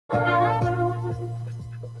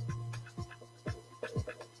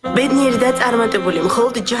ბედნიერი და წარმატებული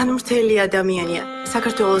მხოლოდ ჯანმრთელი ადამიანია.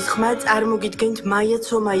 საქართველოს ხმა წარმოგიდგენთ მაია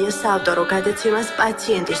ცომაიას საავტორო გადაცემას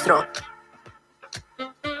პაციენტის დრო.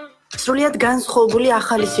 სრულიად განსხვავებული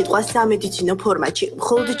ახალი სიტყვა სამედიცინო ფორმატში,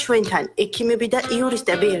 მხოლოდ ჩვენთან, ექიმები და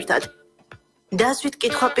იურისტები ერთად. დასვით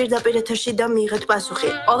კითხვა პირდაპირ ეთერში და მიიღეთ პასუხი.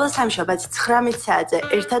 ყოველ სამშაბათს 19 საათზე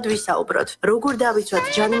ერთად ვისაუბროთ, როგორ დავიცვათ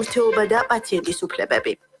ჯანმრთელობა და პაციენტის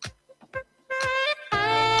უფლებები.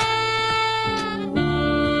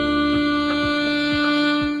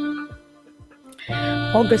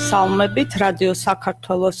 მოგესალმებით რადიო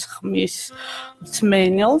საქართველოს ხმის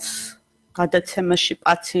მსმენელს გადაცემაში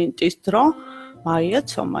პაციენტის დრო მაია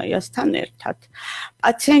ცომაიასთან ერთად.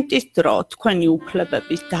 პაციენტის დრო თქვენი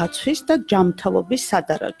უფლებების დაცვის და ჯანმრთელობის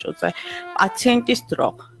სადარაჯოზე. პაციენტის დრო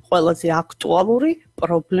ყველაზე აქტუალური,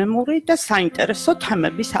 პრობლემური და საინტერესო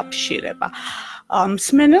თემების აფიშირება.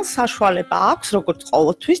 მსმენელს საშუალება აქვს, როგორც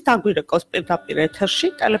ყოველთვის, დაგვირეკოს პირდაპირ ეთერში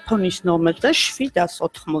ტელეფონის ნომერზე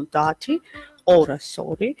 790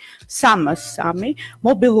 202 303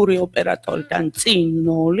 მობილური ოპერატორიდან წინ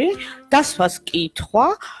 0 დასვას კითხვა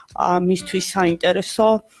მისთვის საინტერესო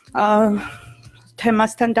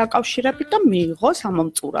თემასთან დაკავშირებით და მიიღოს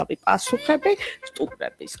ამომწურავი პასუხები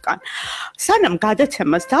სტუმრებისგან. სანამ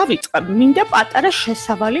გადაცემას დავიწყებ, მინდა პატარა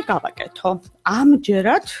შესავალი გავაკეთო.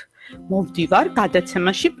 ამჯერად მოვდივარ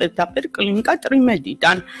გადაცემაში პირდაპირ კლინიკა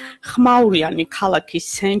ტრიმედიდან, ხმაურიანი ქალაქის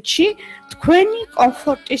ცენტრში, თქვენი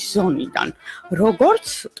კომფორტის ზონიდან, როგორც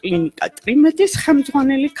კლინიკა ტრიმედის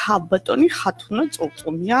ხელმძღვანელი ქალბატონი ხათუნა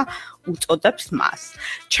წურწუმია უწოდებს მას.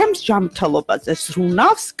 ჩემს ჯანმრთელობაზე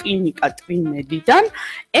ზრუნავს კლინიკა ტრიმედიდან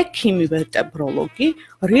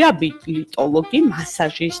ექიმი-ვერტებროლოგი-რეაბილიტოლოგი,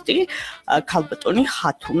 მასაჟისტი ქალბატონი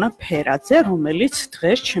ხათუნა ფერაძე, რომელიც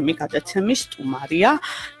დღეს ჩემი გადაცემის სტუმარია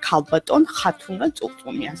ქალბატონ ხათუნა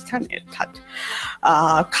წურწუმიასთან ერთად.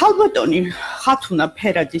 ქალბატონი ხათუნა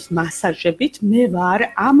ფერაძის მასაჟებით მე ვარ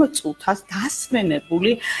ამ წუთას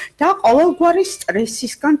დასმენებული და ყოველგვარი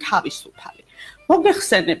სტრესისგან თავისუფალი.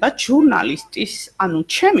 მოგეხსენებათ ჟურნალისტის, ანუ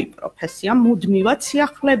ჩემი პროფესია მუდმივად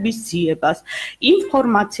სიახლეების ძიებას,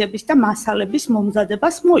 ინფორმაციების და მასალების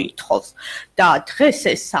მომზადებას მოითხოვს და დღეს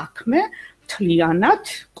ეს საქმე მთლიანად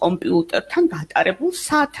კომპიუტერთან გატარებულ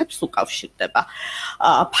საათებს უკავშირდება.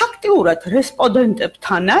 ფაქტიურად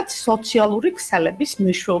რესპონდენტებთანაც სოციალური ქსელების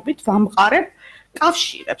მეშვეობით ვამყარებ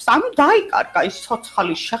კავშირებს. ანუ დაიკარგა ის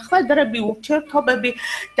ცოცხალი შეხვედრები, ურთიერთობები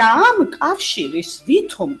და ამ კავშირის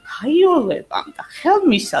ვითომ გაიოლებამ და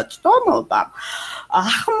ხელმისაწვდომობამ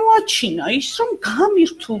აღმოაჩინა ის, რომ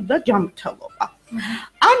გამირთულდა ჯანმრთელობა.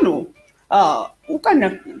 ანუ უკანა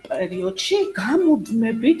პერიოდში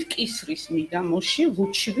გამუდმებით კისრის მიდამოში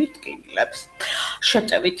ვუჩივით ტკივილებს,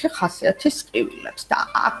 შეტევითი ხასიათის ტკივილებს და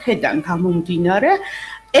აქედან გამომდინარე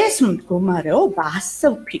ეს მდგომარეობა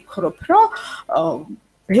ასე ვფიქრობ, რომ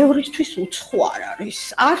ბევრისთვის უცხო არ არის.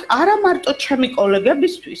 არა მარტო ჩემი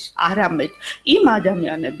კოლეგებისთვის, არამედ იმ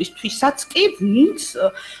ადამიანებისთვისაც კი, ვინც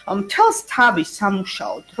მთელს თავის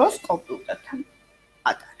სამუშაო დროს კომპიუტერთან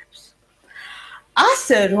ატარებს.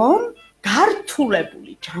 ასე რომ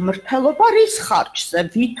გართულებული ჯანმრთელობა რის ხარჯზე,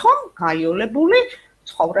 ვითომ გაიოლებული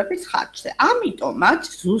ცხოვრების ხარჯზე. ამიტომაც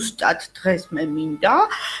ზუსტად დღეს მე მინდა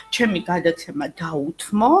ჩემი გადაცემა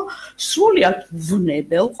დაუთმო სრულიად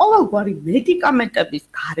ვნებელ ყოველგვარი მედიკამენტების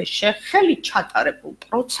გარეშე ხელი ჩატარებულ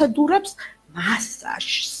პროცედურებს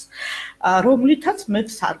მასაჟს, რომლითაც მე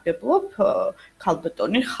ვსარგებლობ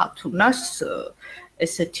ქალბატონი ხათუნას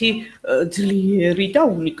ესეთი ძლიერი და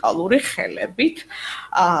უნიკალური ხელებით.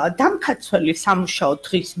 დამქაცველი სამუშაო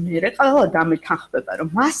დღის მერე ყველა დამეთანხმება, რომ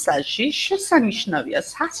მასაჟი შესანიშნავია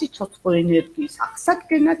სასიცოცხლო ენერგიის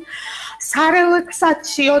აღსადგენად,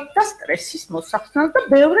 სარელაქსაციოდ და სტრესის მოსახსნად და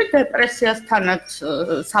ბევრი დეპრესიასთანაც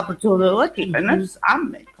საბრძოლველად იყენებს ამ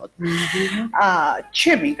მეთოდს.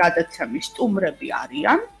 ჩემი გადაცემის სტუმრები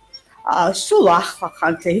არიან სულ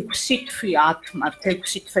ახლახანს 6 თვე 10 მართ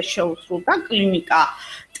 6 თვე შეუსრულდა კლინიკა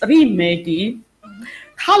ტრიმედი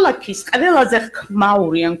ქალაქის ყველაზე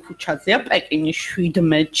ხმაურიან ქუჩაზეა პეკინის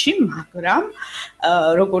 17-ში, მაგრამ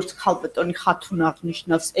როგორც ქალბატონი ხათუნა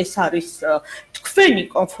აღნიშნავს, ეს არის თქვენი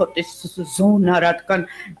კომფორტის ზონა, რადგან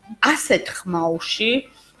ასეთ ხმაურში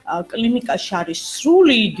კლინიკაში არის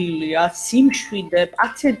სრული იდილია, სიმშვიდე,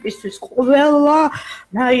 პაციენტისთვის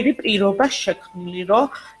ყველანაირი პირობა შექმნილი, რომ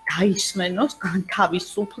დაისმენოს,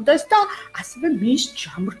 განთავისუფლდეს და ასევე მის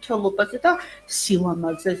ჯანმრთელობაზე და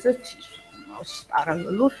სილამაზეზე ცისუნოს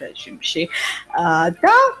პარალელურ რეჟიმში.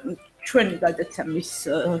 და ჩვენი გადაცემის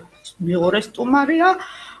მეორე სტუმარია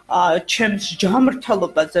ჩემს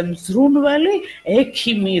ჯანმრთელობაზე მზრუნველი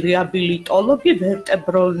ექიმი-რეაბილიტოლოგი,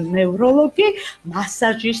 ვერტებროლოგ-ნევროლოგი,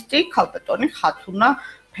 მასაჟისტი ქალბატონი ხათუნა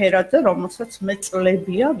ფერაძე, რომელსაც მე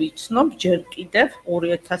წლებია ვიცნობ ჯერ კიდევ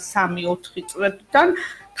 2003-4 წლებიდან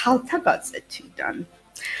ქალთა გაზეთიდან.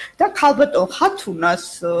 და ქალბატონ ხათუნას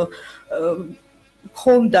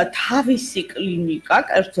ქონდა თავისი კლინიკა,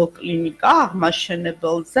 კერძო კლინიკა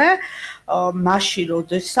აღმაშენებელზე, მაშინ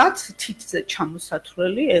როდესაც თითზე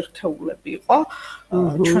ჩამოსათვლელი ერთეულები იყო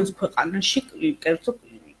ჩვენს ქვეყანაში კერძო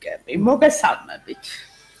კლინიკები. მოგესალმებით.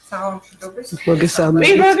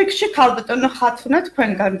 პირველ რიგში ქალბატონო ხათუნა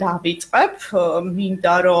თქვენგან დავიწყებ,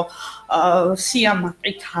 მინდა რომ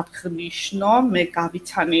სიამაყით აღნიშნო, მე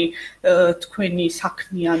გავიცანი თქვენი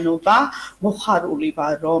საქმიანობა, მოხარული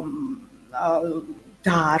ვარ რომ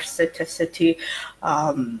დაარსეთ ესეთი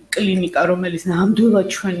კლინიკა, რომელიც ნამდვილად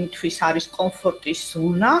ჩვენთვის არის კომფორტის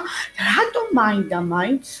ზონა. რატომ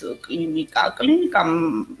მაინდა-მაინც კლინიკა? კლინიკა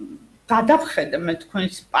გადავხედე მე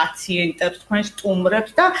თქვენს პაციენტებს, თქვენს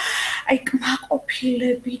სტუმრებს და აი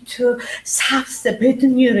კმაყოფილებით სავსე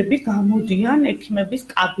ბედნიერები გამოდიან ექიმების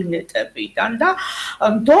კაბინეტებიდან და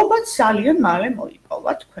ნდობაც ძალიან მალე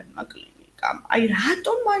მოიპოვა თქვენმა კლინიკამ. აი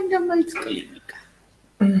რატომ მაინდა-მაინც კლინიკა?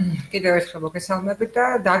 კიდევ ერთხელ მოგესალმებით და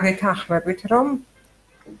დაგეთანხმებით, რომ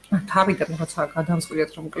თავიდან როცა გადამწყვეტ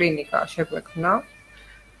რომ კლინიკა შეგვექმნა,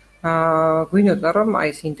 გვინდოდა რომ აი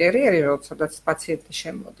ეს ინტერიერი, როდესაც პაციენტი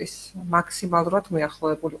შემოდის, მაქსიმალურად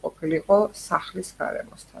მიახლოებული ყოფილიყო სახლის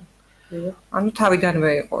გარემოსთან. ანუ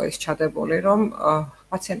თავიდანვე იყო ეს ჩადებული, რომ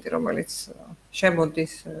პაციენტი, რომელიც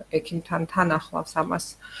შემოდის ექიმთან, თან ახლავს ამას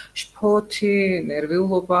შფოთი,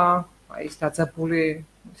 ნერვიულობა, აი ეს დაძაბული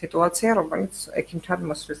სიტუაცია, რომელიც ექიმთან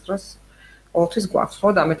მოსვლის დროს ყოველთვის გვაქვს, ხო,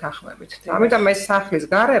 დამეთანხმებით. ამიტომ ეს სახლის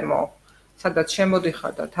გარემო, სადაც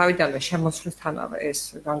შემოდიხარ და თავიდანვე შემოსვლისთანავე ეს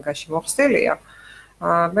განგაში მოხსნილია,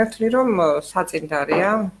 მე ვთვლი, რომ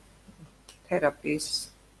საწინდარია თერაპიის,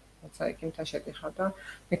 როცა ექიმთან შედიხარ და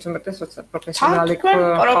მით უმეტეს, როცა პროფესიონალი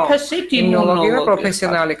პროფესიით იმუნოლოგი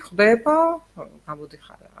პროფესიონალი ხდება,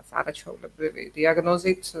 გამოდიხარ რაღაც არაჩვეულებრივი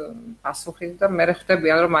დიაგნოზით, პასუხით და მე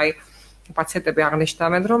ხვდებიან, რომ აი პაციენტები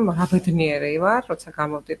აღნიშნავენ, რომ რა ბედნიერი ვარ, როცა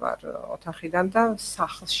გამოვდივარ ოთახიდან და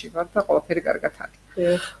სახლში ვარ და ყველაფერი კარგად არის.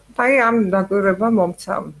 აი ამ დაკვირვება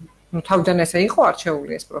მომცა, თავიდან ესე იყო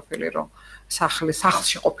არჩეული ეს პროფილი, რომ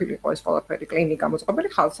სახლში ყოფილიყო ეს ყველაფერი, კლინიკა მოწყობილი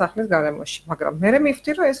ხალხ სახლის გარემოში, მაგრამ მე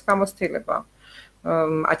მივხვდი, რომ ეს გამოცდილება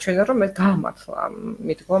აჩვენა, რომ მე გამართლა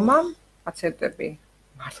მიდგომა პაციენტები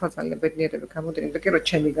მართლა ძალიან ბედნიერები გამოდიან და კი რომ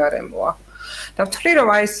ჩემი გარემოა. და ვთვლი, რომ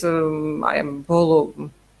აი ეს აი ამ ბოლო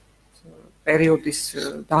პერიოდის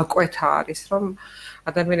დაკვეთა არის, რომ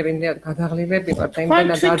ადამიანები იმდენად გადაღლილები ვარ და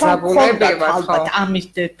იმდენად დაძაბულები ვარ, ხო? ამის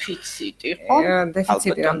დეფიციტი, ხო?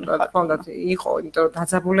 დეფიციტი რამოდენად ხონდათ იყო, იმიტომ რომ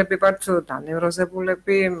დაძაბულები ვართ,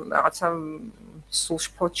 დანევროზებულები, რაღაცა სულ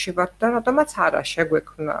შფოთში ვართ და რატომაც არა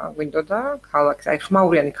შეგვექმნა გვინდოდა ქალაქის, აი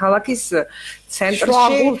ხმაურიანი ქალაქის ცენტრში,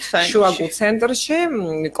 შუაგულ ცენტრში,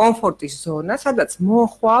 კომფორტის ზონა, სადაც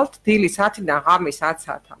მოხვალთ დილის 10-დან ღამის 10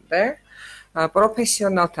 საათამდე.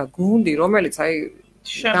 პროფესიონალთა გუნდი, რომელიც აი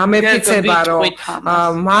გამეფიცება, რომ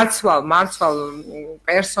მარცვალ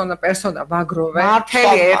პერსონა ვაგროვე,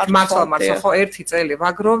 მთელი ერთ მარცვალ, ხო, ერთი წელი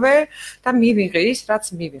ვაგროვე და მივიღე ის,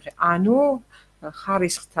 რაც მივიღე. ანუ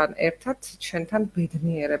ხარისხთან ერთად ჩვენთან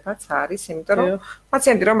ბედნიერებაც არის, იმიტომ რომ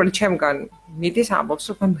პაციენტი, რომელიც ჩემგან მიდის, ამბობს,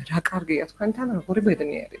 რომ რა კარგია თქვენთან, როგორი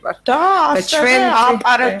ბედნიერი ვარ. და ჩვენ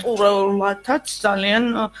აპარატურათაც ძალიან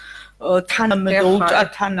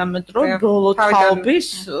თანამედროვე ბოლო თაობის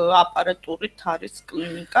აპარატურით არის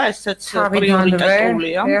კლინიკა, ესეც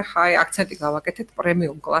პრიორიტეტულია. აი, აქცენტი გავაკეთეთ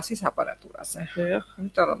პრემიუმ კლასის აპარატურაზე.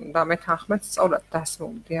 იმიტომ რომ დამეთანხმეთ სწორად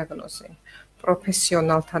დასმული დიაგნოზი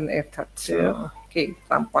პროფესიონალთან ერთად. კი,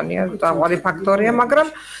 წამყვანი ფაქტორია, მაგრამ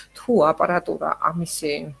თუ აპარატურა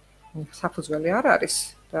ამისი საფუძველი არ არის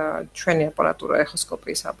და ჩვენი აპარატურა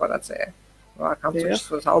ეხოსკოპიის აპარატზე აქამდე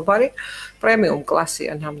საუბარი პრემიუმ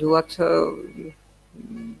კლასია ნამდვილად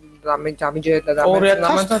დამიჯერდა და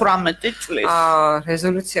 2018 წლის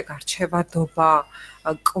რეზოლუცია გარჩევადობა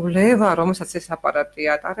კვლევა რომელსაც ეს აპარატი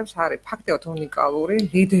ატარებს არის ფაქტიურად უნიკალური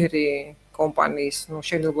ლიდერი კომპანიის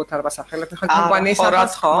შეიძლება არ ვასახელებ ხა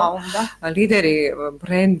კომპანიისასაც ხო ლიდერი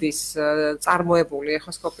ბრენდის წარმოებული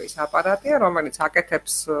ეხოსკოპიის აპარატია რომელიც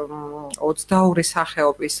აკეთებს 22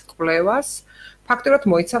 სახეობის კვლევას ფაქტობრივად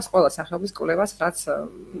მოიცავს ყველა სახეობის კვლევას, რაც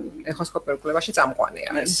ეხოსკოპიურ კვლევაში წამყვანია.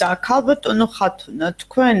 და ქალბატონო ხათუნა,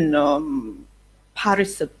 თქვენ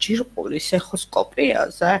ფარისებრ ჯირკვლის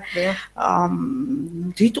ეხოსკოპიაზე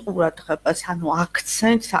დიდ ყურადღებას, ანუ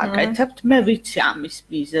აქცენტს აკეთებთ. მე ვიცი ამის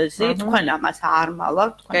მიზეზი, თქვენ ამას არ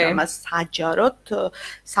მალავთ, თქვენ ამას საჯაროდ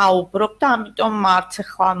საუბრობთ და ამიტომ არც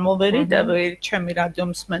ახლა მოვერიდები ჩემი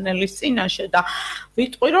რადიომსმენელის წინაშე და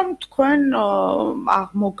ვიტყვი რომ თქვენ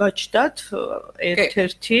აღმოგაჩნდათ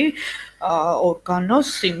ერთ-ერთი ორგანოს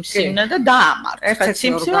სიმსივნე და დაამარცხეთ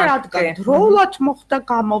სიმსივნე, რადგან დროულად მოხდა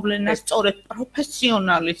გამოვლენა სწორედ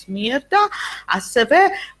პროფესიონალის მიერ და ასევე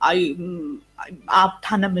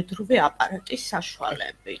თანამედროვე აპარატის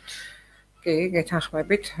საშუალებით. კი,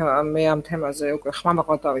 გეთანხმებით, მე ამ თემაზე უკვე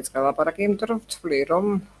ხმამაღლა დავიწყე ლაპარაკი, იმიტომ რომ ვთვლი, რომ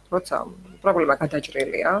როცა პრობლემა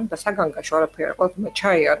გადაჭრილია და საგანგაშო არაფერი ყოველთვის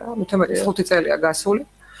ჩაიარა, მithumetes 5 წელია გასული.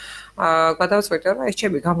 გადავწყვიტე, რომ ეს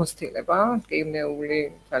ჩემი გამოცდილება, კინეული,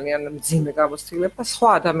 ძალიან მძიმე გამოცდილება, სხვა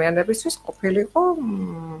ადამიანებისთვის ყოფილიყო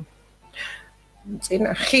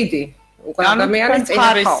წინა ხიდი. უკვე ადამიანის წინა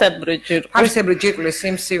ფარისებრი ჯირკვლის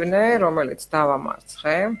სიმსივნე, რომელიც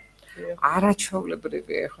დავამარცხე.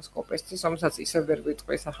 არაჩვეულებრივი ეხოსკოპისტის, რომელსაც ისევ ვერ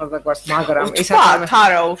ვიტყვი სახელდაგვარს, მაგრამ ის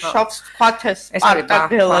არა უშავს თქვათ ეს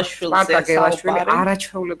პარტაგელაშვილი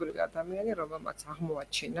არაჩვეულებრივი ადამიანი, რომელმაც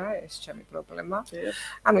აღმოაჩინა ეს ჩემი პრობლემა.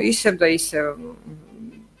 ანუ ისევ და ისევ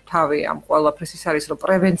თავი ამ ყველაფრის ის არის, რომ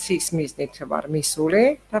პრევენციის მიზნით ვარ მისული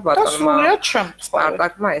და ბატონმა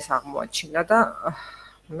პარტაგმა ეს აღმოაჩინა და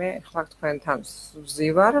მე ხლა თქვენთან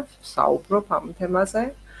ვზივარ, საუბრობ ამ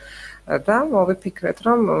თემაზე. და მოვიფიქრეთ,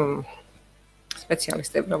 რომ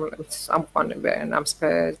სპეციალისტები, რომლებიც ამყვანებენ ამ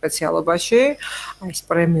სპეციალობაში, ეს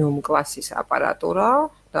პრემიუმ კლასის აპარატურა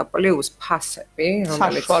და პლუს ფასები,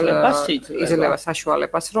 რომელიც იძლევა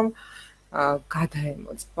საშუალებას, რომ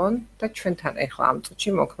გადაემოწმონ და ჩვენთან ახლა ამ წუთში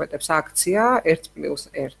მოქმედებს აქცია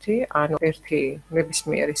 1+1, ანუ ერთი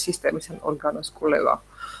ნებისმიერი სისტემის ან ორგანოს კვლევა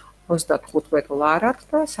 35 ლარად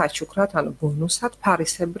და საჩუქრად, ანუ ბონუსად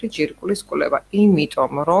ფარისებრი ჯირკვლის კვლევა,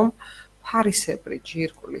 იმიტომ რომ ფარისებრი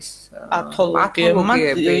ჯირკვლის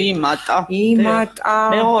პათოლოგიები იმატა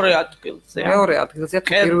მეორე ადგილზე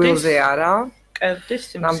პირველზე არა კერდის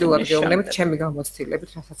ნამდვილად გეუბნებით ჩემი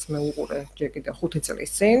გამოცდილებით, რასაც მე უყურე ჯერ კიდევ 5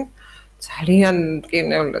 წლის წინ ძალიან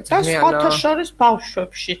კინეულა ძალიან და შორის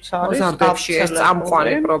ბავშვებშიც არის მოზარდებში ეს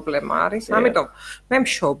წამყვანი პრობლემა არის. ამიტომ მე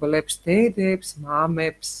მშობლებს, დედებს,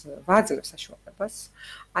 მამებს ვაძლევ საშუალებას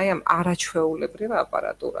აი ამ არაჩვეულებრივ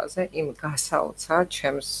აპარატურაზე იმ გასაოცარ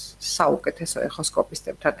ჩემს საუკეთესო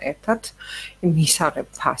ეხოსკოპისტებთან ერთად მისაღებ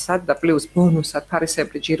ფასად და პლუს ბონუსად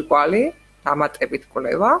ფარისებრი ჯირკვალი დამატებით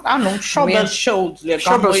კვლევა. ანუ მშობელს შეუძლია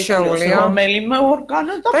გამოიყენოს რომელიმე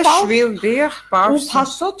ორგანო და ბავშვს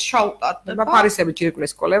უფასოდ ჩაუტარდება ფარისებრი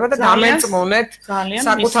ჯირკვლის კვლევა და დამეწმუნეთ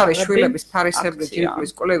საკუთარი შვილების ფარისებრი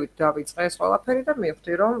ჯირკვლის კვლევით დავიწყე ეს ყველაფერი და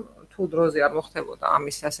მივხვდი რომ თუ დროზე არ მოხდებოდა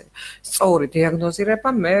ამის ასე სწორი დიაგნოზირება,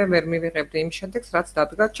 მე ვერ მივიღებდი იმ შედეგს, რაც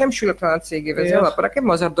დადგა ჩემ შვილებთანაც იგივეზე ლაპარაკი,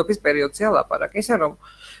 მოზარდობის პერიოდზეა ლაპარაკი, ისე რომ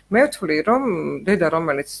მე ვთვლი, რომ დედა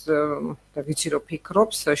რომელიც და ვიცი რომ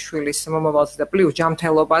ფიქრობს შვილის მომავალზე და პლუს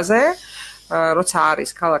ჯანმრთელობაზე, როცა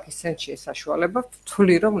არის ქალაქის ცენტრში ეს საშუალება,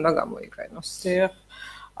 ვთვლი რომ უნდა გამოიყენოს.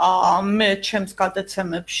 მე ჩემს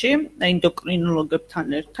გადაცემებში ენდოკრინოლოგებთან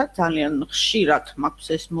ერთად ძალიან ხშირად მაქვს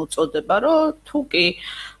ეს მოწოდება, რომ თუ კი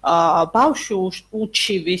ბავშვი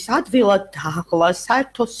უჩივის, ადვილად დაღლას,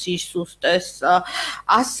 საერთო სისუსტეს,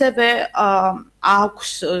 ასევე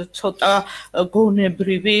აქვს ცოტა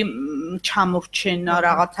გონებრივი ჩამორჩენა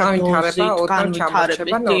რაღაცა დოზით,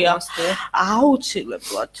 განვითარებით,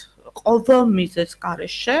 აუცილებლად ყოველ მიზეზს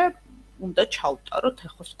გარეშე უნდა ჩაუტაროთ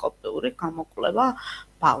ეხოსკოპიური გამოკვლევა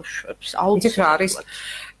ბავშვებს. აუცილებლად არის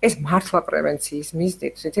ეს მართლა პრევენციის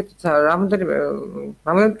მიზნით, რამოდენიმე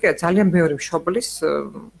ძალიან ბევრი მშობლის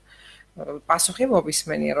პასუხი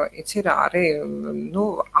მოვისმენი, რომ იცი რა არის, ნუ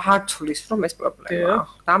არ თulis რომ ეს პრობლემა.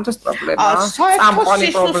 დამთოს პრობლემა, წამყვანი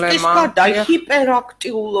პრობლემა და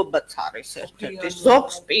ჰიპერაქტიულობაც არის ერთ-ერთი.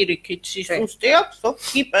 ზოგს პირიქით სისუსტე აქვს, ზოგს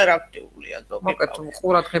ჰიპერაქტიულია ზოგი. მოკეთ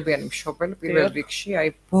ყურადღებიანი მშობელი პირველ რიგში, აი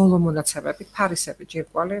ბოლო მონაცემებით ფარისებრი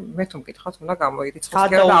ჯირკვალი, მე თუ მკითხავთ, უნდა გამოირიცხოს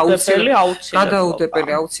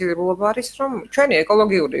გადაუდებელი აუცილებლობა არის, რომ ჩვენი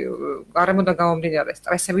ეკოლოგიური გარემოდან გამომდინარე,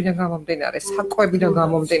 სტრესებიდან გამომდინარე, საკვებიდან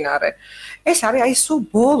გამომდინარე ეს არის აი სულ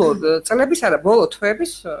ბოლო წლების არა ბოლო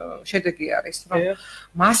თვეების შედეგი არის რომ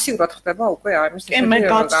მასიურად ხდება უკვე ამის ეს მე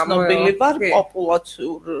გაცნობილი ვარ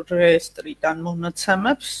პოპულაციურ რეესტრიდან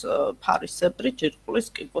მონაცემებს ფარისებრი ჯირკვლის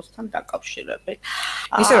კიბოსთან დაკავშირებით.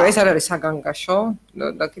 ისე რომ ეს არ არის საგანგაშო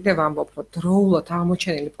და კიდევ ამბობ რომ დროულად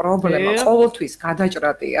აღმოჩენილი პრობლემა ყოველთვის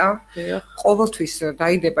გადაჭრადია, ყოველთვის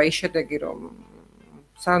დაიდება ის შედეგი რომ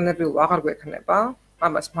სანერვიულო აღარ გვექნება.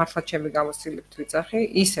 ამას მართლა ჩემი გამოცდილებით ვიძახი,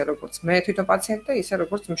 ისე როგორც მე თვითონ პაციენტი და ისე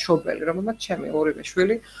როგორც მშობელი, რომელმაც ჩემი ორივე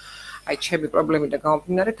შვილი აი ჩემი პრობლემიდან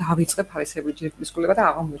გამომდინარე დავიწყე ფარისებრი ჯირკვლის და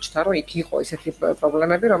აღმოჩნდა რომ იქ იყო ისეთი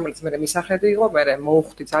პრობლემები რომელიც მე მისახედი იყო მე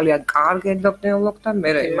მოვხვდი ძალიან კარგ ენდოკრინოლოგთან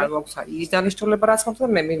მე მან მოგცა ის დანიშნულება რაც მომხდა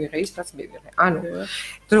მე მივიღე ის რაც მივიღე ანუ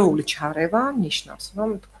დროული ჩარევა ნიშნავს რომ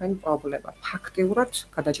თქვენ პრობლემა ფაქტიურად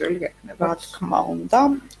გადაჭრილი გექნება რა თქმა უნდა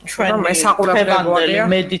ჩვენი ხელმძღვანელი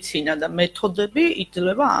მედიცინა და მეთოდები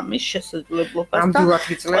იძლევა ამის შესაძლებლობას და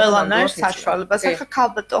ყველანაირ საშუალებას ახლა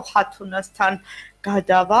ქალბატონ ხათუნასთან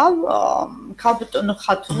გადავალ ქალბატონო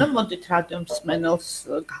ხათუნა მოდით რადიო მსმენელს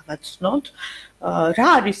გავაცნოთ რა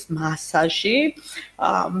არის მასაჟი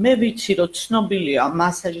მე ვიცი რომ ცნობილია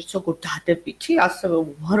მასაჟის როგორ დადებითი ასევე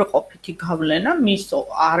უარყოფითი გავლენა მის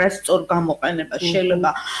არასწორ გამოყენება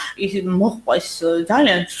შეიძლება მოხდეს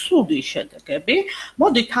ძალიან ცუდი შედეგები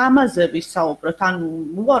მოდით ამაზე ვისაუბროთ ანუ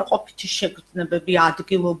უარყოფითი შეგრძნებები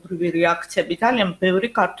ადგილობრივი რეაქციები ძალიან ბევრი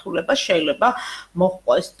გართულება შეიძლება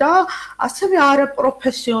მოხდეს და ასევე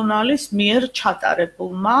არაპროფესიონალის მიერ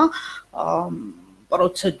ჩატარებულმა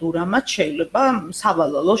პროცედურამაც შეიძლება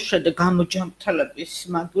სავალალო შედეგ გამოჯამრთელების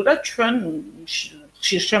მაგურა ჩვენ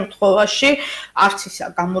ხშირ შემთხვევაში არც ისა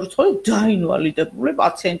გამორიცხული დაინვალიდებული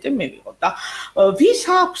პაციენტი მივიღო და ვის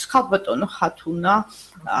აქვს ქალბატონო ხათუნა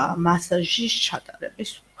მასაჟის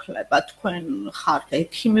ჩატარების უფლება თქვენ ხართ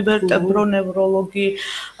ექიმი-ვერტებროლოგ-რეაბილიტოლოგი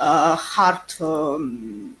ხართ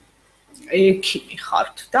ექიმი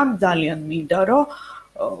ხართ და ძალიან მინდა რომ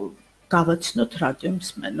გავაცნოთ რადიო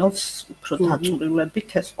მსმენელს უფრო დაწვრილებით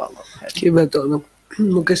ეს ყველაფერი. კი ბატონო,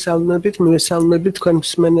 მოგესალმებით, მივესალმებით თქვენ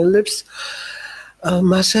მსმენელებს.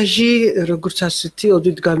 მასაჟი როგორც ასეთი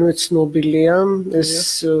ოდით განვეცნობილია, ეს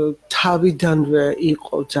თავიდანვე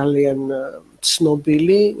იყო ძალიან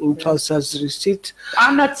ცნობილი იმ თვალსაზრისით.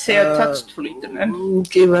 პანაცეათაც თვლიდნენ.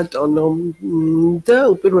 კი ბატონო, და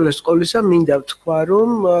უპირველეს ყოვლისა მინდა ვთქვა, რომ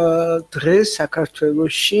დღეს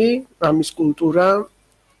საქართველოში ამის კულტურა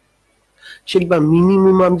შეიძლება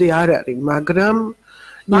მინიმუმამდე არ არის, მაგრამ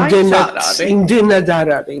იმდენად არ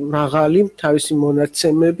არის მაღალი თავისი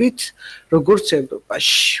მონაცემებით, როგორც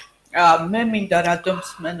ევროპაში. მე მინდა რადიო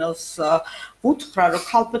მსმენელს უთხრა რომ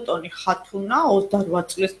ქალბატონი ხათუნა 28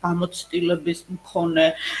 წლის გამოცდილების მქონე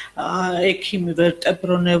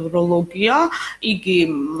ექიმი-ვერტებროლოგ-რეაბილიტოლოგია იგი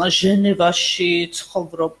ჟენევაში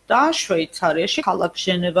ცხოვრობდა შვეიცარიაში ქალაქ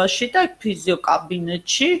ჟენევაში და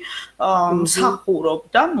ფიზიოკაბინეტში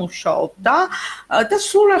მსახურობდა მუშაობდა და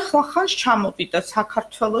სულ ახლახანს ჩამოვიდა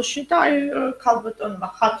საქართველოში და აი ქალბატონმა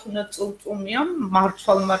ხათუნა წურწუმიამ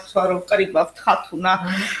მართვა რომ ყრიბავთ ხათუნა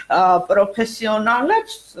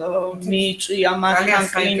პროფესიონალებს მიიწვია მასთან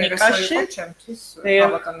კლინიკაში ჩემთვის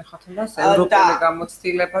ქალბატონი ხათუნას ევროპული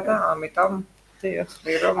გამოცდილება და ამიტომ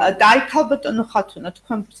და აი ქალბატონო ხათუნა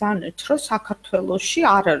თქვენ ბრძანეთ რომ საქართველოში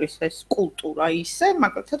არ არის ეს კულტურა ისე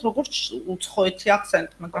მაგალითად როგორც უცხოეთი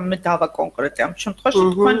აქცენტი მაგრამ მე დავა კონკრეტი ამ შემთხვევაში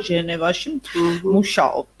თქვენ ჟენევაში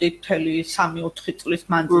მუშაობდით მთელი 3-4 წლის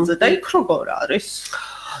მანძილზე და იქ როგორ არის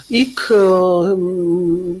იქ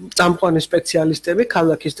წამყვანი სპეციალისტები,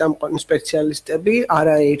 ქალაქის წამყვანი სპეციალისტები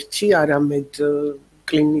არაერთი, არამედ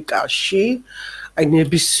კლინიკაში, აი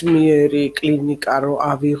ნებისმიერი კლინიკა რო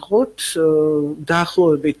ავიღოთ,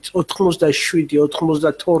 დაახლოებით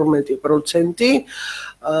 87-92%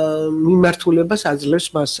 მიმართულებას აძლევს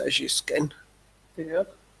მასაჟისკენ.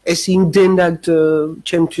 ეს იმდენად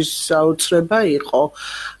ჩემთვის საოცრება იყო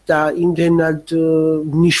და იმდენად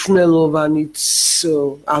მნიშვნელოვანიც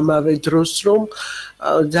ამავე დროს რომ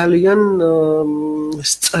ძალიან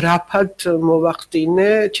სწრაფად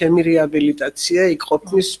მოვახდინე ჩემი რეაბილიტაცია იქ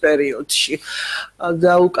ყოფნის პერიოდში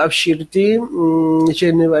და უკავშირდი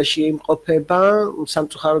ჟენევაში იმყოფება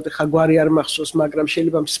სამწუხაროდ ხა გვარი არ მახსოვს მაგრამ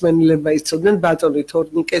შეიძლება მსმენელება იცოდნენ ბატონი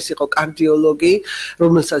თორნიკეს იყო კარდიოლოგი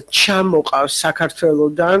რომელსაც ჩამოყავს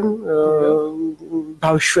საქართველოდან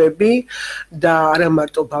ბავშვები და არა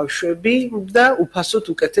მარტო ბავშვები და უფასოდ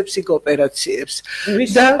უკეთებს იქ ოპერაციებს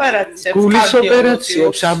და გულის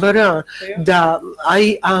ოპერაციებს აბარა და აი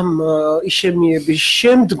ამ იშემიების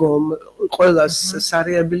შემდგომ ყველას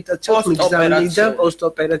სარეაბილიტაციო მიგზავნიდა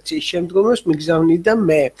პოსტოპერაციის შემდგომს მიგზავნიდა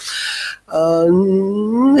მე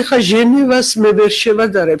ხა ჟენევას მე ვერ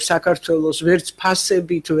შევადარებ საქართველოს ვერც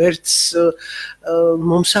ფასებით ვერც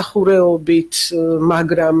მომსახურეობით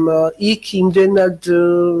მაგრამ იქ იმდენად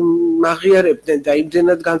აღიარებდნენ და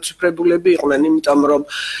იმდენად განცვიფრებულები იყვნენ იმიტომ რომ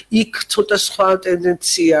იქ ცოტა სხვა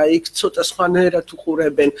ტენდენცია იქ ცოტა სხვანაირად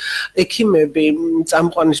უყურებენ ექიმები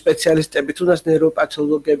წამყვანი სპეციალისტები თუნდაც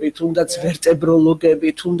ნეიროპათოლოგები თუნდაც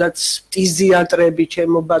ვერტებროლოგები თუნდაც ფიზიატრები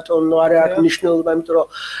ჩემო ბატონო არა აქვს მნიშვნელობა იმიტომ რომ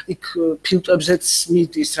იქ ფილტვებზეც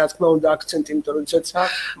მიდის რა თქმა უნდა აქცენტი იმიტომ რომ ცოტა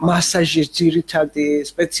მასაჟის ძირითადი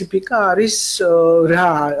სპეციფიკა არის რა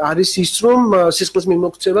არის ის რომ სისხლის მიმოკლე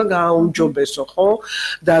მოგცემა გააუმჯობესო, ხო?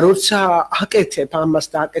 და როცა აკეთებ ამას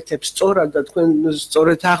და აკეთებ სწორად და თქვენ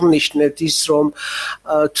სწორედ აღნიშნეთ ის რომ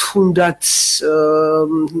თუნდაც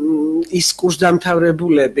ის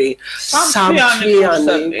კურსდამთავრებულები სამთვიანი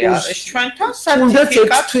არის ჩვენთან თუნდაც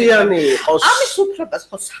ექვსთვიანი იყოს. ამის უფლებას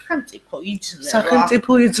ხო სახელმწიფო იძლევა.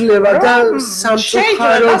 სახელმწიფო იძლევა და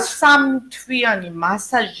სამწუხაროდ სამთვიანი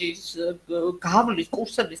მასაჟის გავლის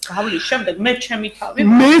კურსების გავლის შემდეგ მე ჩემი თავი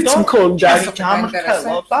მეც მქონდა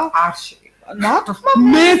ჯამრთელობა არში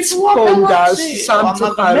მეც მქონდა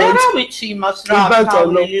სამწუხაროდ მე რა ვიცი იმას რა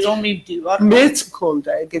თავი რომ მივდივარ მეც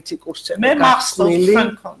მქონდა ეგეთი კურსები მე მახსოვს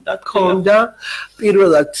მქონდა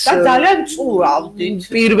პირველად და ძალიან წურავდით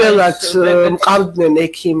პირველად მყავდნენ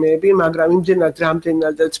ექიმები მაგრამ იმდენად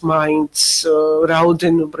რამდენადაც მაინც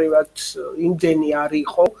რაოდენობრივად იმდენი არ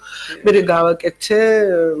იყო მე გავაკეთე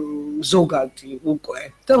ზოგადი უკვე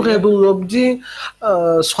და ვღებულობდი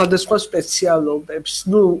სხვადასხვა სპეციალობებს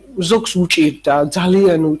ნუ ზოგს უჭირდა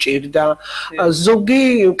ძალიან უჭირდა ზოგი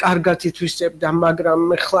კარგად ითვისებდა მაგრამ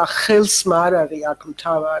ახლა ხელს არ არის აქ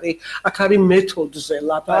მთავარი აქ არის მეთოდზე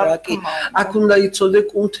ლაპარაკი აქ უნდა იცოდე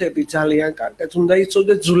კუნთები ძალიან კარგად უნდა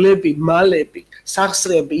იცოდე ძვლები მალები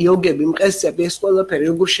სახსრები იოგები მყესები ეს ყველაფერი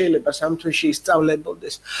როგორ შეიძლება სამთვეში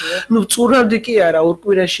ისწავლებოდეს ნუ წურავდი კი არა ორ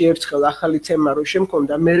კვირაში ერთხელ ახალი თემა რო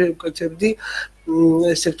შემქონდა მე ვკეთებდი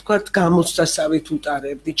ესე ვთქვათ გამოცდასავით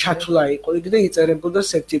უტარებდი ჩათვლა იყო იქ და იწერებოდა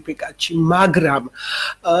სერტიფიკატში მაგრამ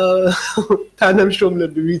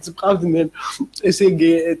თანამშრომლები ვიც მყავდნენ ესე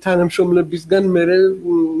იგი თანამშრომლებისგან მე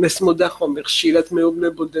მესმოდა ხოლმე ხშირად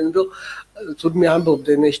მეუბნებოდნენ რომ თურმე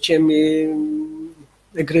ამბობდნენ ეს ჩემი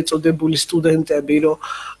ეგრეთ წოდებული სტუდენტები რომ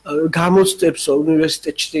გამოცდებსო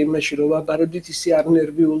უნივერსიტეტში იმაში რომ ვაბარებდით ისე არ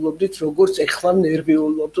ნერვიულობდით როგორც ეხლა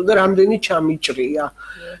ნერვიულობთ და რამდენი ჩამიჭრია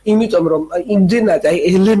იმიტომ რომ იმდენად აი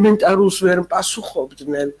ელემენტარულს ვერ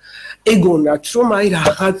პასუხობდნენ ეგონათ რომ აი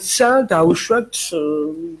რაღაცა დაუშვათ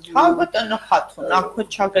ალბათო ხათუნა აქვე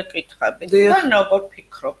ჩაგეკითხები და როგორ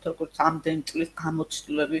ფიქრობთ როგორც ამდენი წლის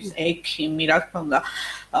გამოცდილების ექიმი რა თქმა უნდა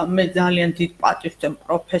მე ძალიან დიდ პატივს ვცემ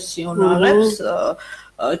პროფესიონალებს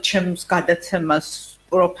ჩემს გადაცემას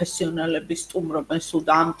პროფესიონალები სტუმრობენ სულ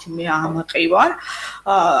და ამით მე ამყივარ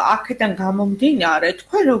აქედან გამომდინარე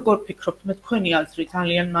თქვენ როგორ ფიქრობთ მე თქვენი აზრი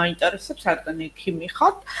ძალიან მაინტერესებს რადგან ექიმი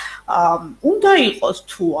ხართ უნდა იყოს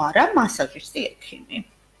თუ არა მასაჟისტი ექიმი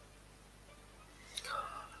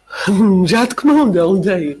რა თქმა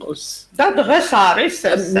უნდა იყოს და დღეს არის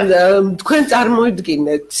ესე თქვენ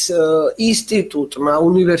წარმოიდგინეთ ინსტიტუტმა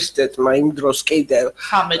უნივერსიტეტმა იმ დროს კიდევ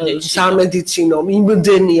სამედიცინომ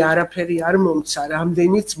იმდენი არაფერი არ მომცა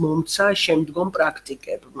რამდენიც მომცა შემდგომ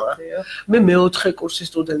პრაქტიკებმა მე მეოთხე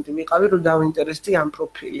კურსის სტუდენტი ვიყავი რომ დავინტერესდი ამ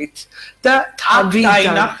პროფილით და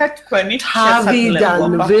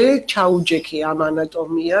თავიდანვე ჩაუჯექი ამ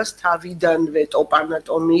ანატომიას თავიდანვე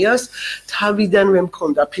ტოპანატომიას თავიდანვე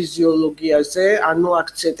მქონდა ფიზიოლოგიაზე ანუ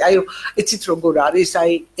აქცენტი აი იცით როგორ არის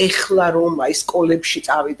აი ეხლა რომ აი სკოლებში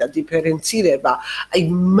წავიდა დიფერენცირება აი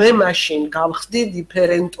მე მაშინ გავხდი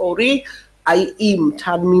დიფერენტორი აი იმ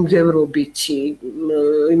თანმიმდევრობითი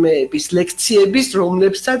იმეების ლექციების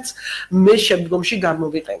რომლებსაც მე შემდგომში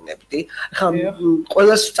გამოვიყენებდი ახლა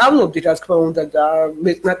ყველას ვსწავლობდი რა თქმა უნდა და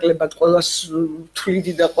მეტნაკლებად ყველას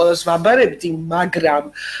თვლიდი და ყველას ვაბარებდი მაგრამ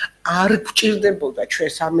არ გვჭირდებოდა ჩვენ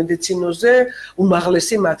სამედიცინოზე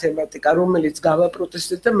უმაღლესი მათემატიკა რომელიც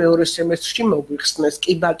გავაპროტესტეთ და მეორე სემესტრში მოგვიხსნეს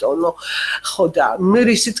კი ბატონო ხო და მე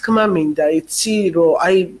ისი თქმა მინდა იცი რომ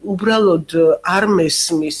აი უბრალოდ არ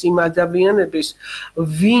მესმის იმ ადამიანების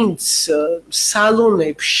ვინც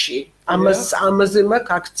სალონებში ამაზე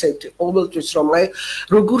მაქვს აქცენტი ყოველთვის რომ აი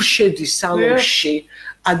როგორ შედის სალონში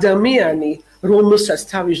ადამიანი რომელსაც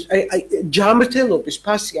თავის აი ჯამრთელობის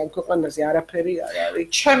ფასი ამ ქვეყანაზე არაფერი არ არის.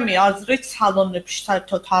 ჩემი აზრით სალონებში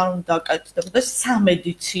საერთოდ არ უნდა გაკეთდებოდეს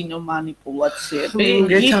სამედიცინო манипуляციები.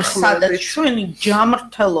 იქ სადაც ჩვენი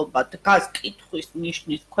ჯამრთელობა დგას კითხვის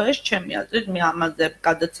ნიშნის ქვეშ, ჩემი აზრით მე ამაზე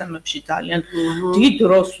გადაცემებში ძალიან დიდ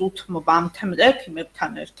როლს უთმობ ამ თემებზე,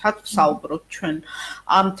 ექიმებთან ერთად ვსაუბრობ ჩვენ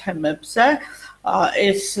ამ თემებზე.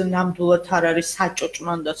 ეს ნამდვილად არ არის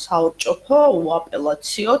საჭოჭმან და საორჭოფო,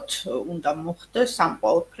 უაპელაციოთ უნდა მოხდეს ამ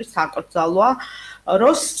ყველაფრის საკრძალვა,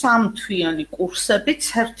 რომ სამთვიანი კურსები,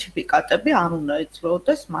 სერტიფიკატები არ უნდა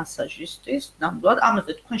ეძლეოდეს მასაჟისტის, ნამდვილად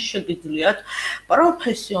ამაზე თქვენ შეგიძლიათ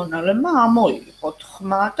პროფესიონალებმა ამოიღოთ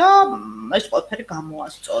ხმა და ეს ყველაფერი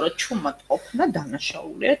გამოასწოროთ, ჩუმად ყოფნა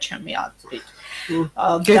დანაშაულია ჩემი აზრით.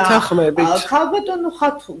 გეთანხმებით. ქალბატონო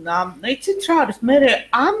ხათუნა, იცით რა არის, მე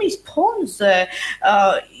ამის ფონზე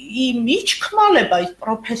მიჩქმალება ის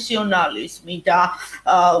პროფესიონალიზმი და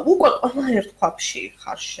უკვე ყველა ერთ ქვაბში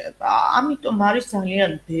იხარშება. ამიტომ არის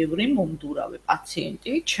ძალიან ბევრი მომდურავი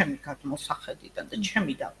პაციენტი ჩემი გადმოსახედიდან და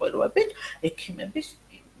ჩემი დაკვირვებით ექიმების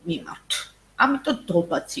მიმართ. ამიტომ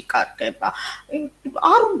დობაც იკარგება.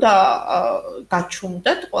 არ უნდა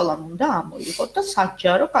გაჩუმდეთ, ყველამ უნდა ამოიღოთ და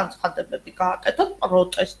საჯარო განცხადებები გააკეთოთ,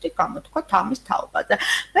 პროტესტი გამოთქვათ ამის თაობაზე.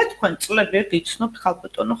 მე თქვენ წლებია გიცნობთ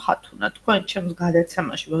ხალბატონო ხათუნა, თქვენ ჩემს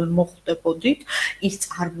გადაცემაში ვერ მოხვდებოდით ის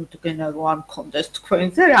წარმოდგენა რო არ მქონდეს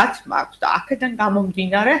თქვენზე, რაც მაქვს და აქედან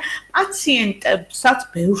გამომდინარე პაციენტებსაც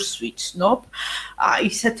ბევრს ვიცნობ,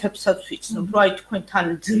 ისეთებსაც ვიცნობ, რომ აი თქვენთან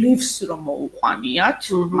ძლივს რომ მოუყვანიათ,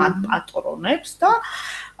 მათ პატრონებს და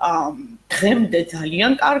დღემდე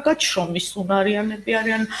ძალიან კარგად შრომის უნარიანები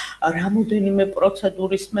არიან, რამოდენიმე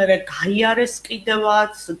პროცედურის მერე გაიარეს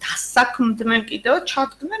კიდევაც, დასაქმდნენ კიდევაც,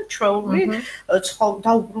 ჩადგნენ ჩვეული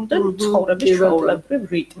დაუბრუნდნენ ცხოვრების ჩვეულებრივ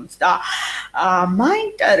რიტმს და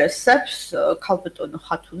მაინტერესებს ხალბატონო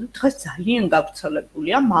ხათუნა დღეს ძალიან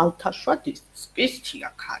გავრცელებულია მალთაშუა დისკის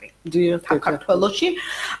თიაქარი. საქართველოში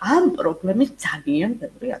ამ პრობლემის ძალიან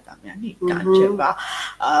ბევრი ადამიანი იგანჯება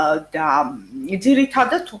და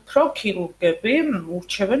ძირითადად უფრო ქირურგები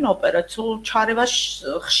ურჩევენ ოპერაციულ ჩარევას,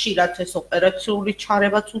 ხშირად ეს ოპერაციული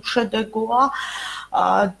ჩარევაც უშედეგოა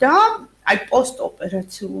და აი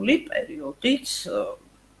პოსტოპერაციული პერიოდიც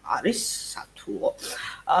არის სათულო.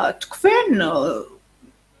 თქვენ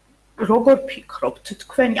როგორ ფიქრობთ,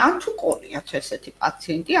 თქვენი ან თუ ყოლიათ ესეთი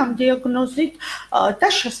პაციენტი ამ დიაგნოზით და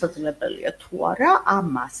შესაძლებელია თუ არა ამ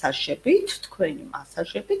მასაჟებით, თქვენი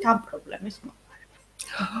მასაჟებით ამ პრობლემის მოყარება?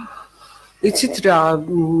 იცით რა,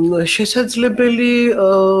 შესაძლებელი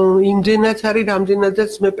იმდენად არის,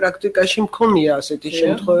 რამდენადაც მე პრაქტიკაში მქონია ასეთი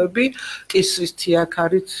შემთხვევები, კისრის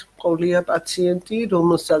თიაქარით ყოლია პაციენტი,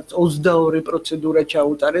 რომელსაც 22 პროცედურა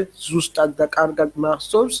ჩაუტარეთ, ზუსტად და კარგად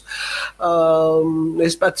მახსოვს.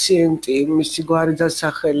 ეს პაციენტი, მისი გვარი და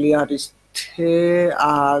სახელი არის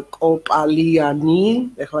თეაკოპალიანი,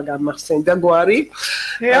 ეხლა გამახსენდა გვარი.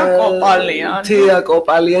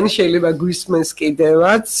 თეაკოპალიანი შეიძლება გვისმენს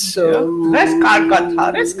კიდევაც. ეს კარგად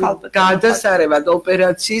არის ხალბატონო. გადასარევად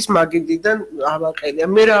ოპერაციის მაგიდიდან ავაყენე.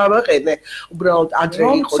 მე რა ავაყენე? უბრალოდ ადრე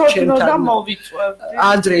იყო ჩემთან.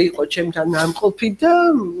 ადრე იყო ჩემთან ნამყოფი და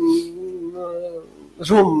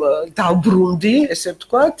რომ დავბრუნდი, ესე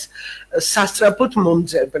ვთქვათ, სასწრაფოდ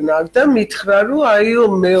მომძებნა და მითხრა, რომ აიო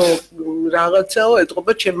მე რაღაცაო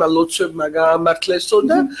ეთყობა ჩემმა ლოცვებმა გაამართლესო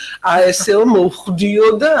და ესეო მოვხვდიო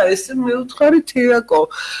და ესე მე ვთხარი თეაკო.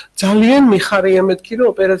 ძალიან მიხარია მეთქი, რომ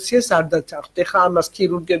ოპერაციას არ დათანხმდ. ეხლა ამას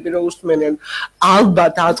ქირურგები რო უსმენენ,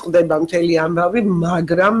 ალბათ აწყდება მთელი ამბავი,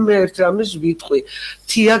 მაგრამ მე ერთ რამეს ვიტყვი.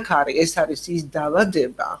 თეაკარი ეს არის ის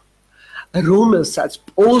დაავადება, რომელსაც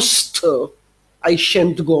აი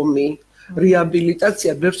შემდგომი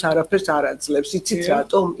რეაბილიტაცია ბევრს არაფერს არ აძლევს. იცით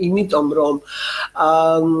რატომ? იმიტომ რომ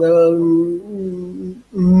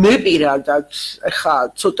მე პირადად ხა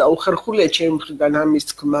ცოტა უხერხულია ჩემი მხრიდან ამის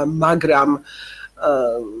თქმა, მაგრამ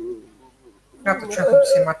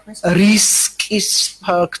რისკის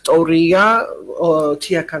ფაქტორია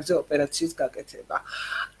თიაქარზე ოპერაციის გაკეთება.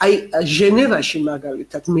 აი ჟენევაში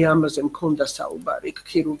მაგალითად მე ამაზე მქონდა საუბარი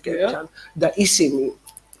ქირურგებთან და ისინი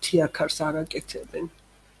თიაქარს არ აკეთებენ.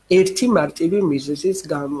 ერთი მარტივი მიზეზის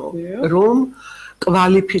გამო, რომ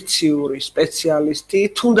კვალიფიციური სპეციალისტი,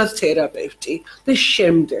 თუნდაც თერაპევტი და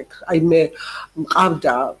შემდეგ, აი მე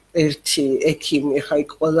მყავდა ერთი ექიმი, ხა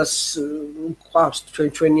იქ ყველას ყავს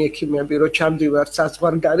ჩვენი ექიმები, რო ჩამდივართ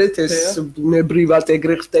საზღვარგარეთ, ეს ბუნებრივად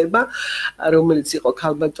ეგრე ხდება, რომელიც იყო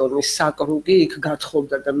ქალბატონის საკრუგი, იქ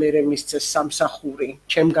გათხოვდა და მე მისცეს სამსახური,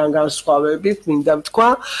 ჩემგან განსხვავებით, მინდა ვთქვა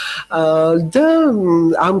და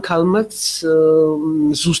ამ ქალმაც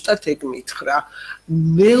ზუსტად ეგ მითხრა.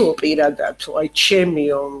 მეო პირადად, აი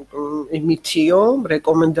ჩემიო იმითიო,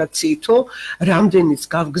 რეკომენდაციითო, რამდენიც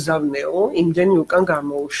გავგზავნეო, იმდენი უკან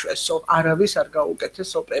გამოუშვესო, არავის არ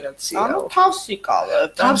გაუკეთეს ოპერაცია. ანუ თავს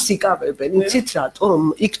იკავებენ. თავს იკავებენ, იცით რატომ?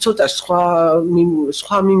 იქ ცოტა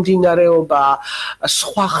სხვა მიმდინარეობა,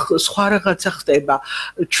 სხვა რაღაცა ხდება.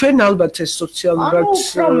 ჩვენ ალბათ ეს სოციალურად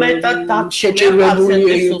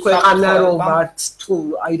შეჭირვებული ქვეყანა რო ვართ, თუ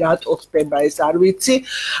აი რატო ხდება ეს არ ვიცი,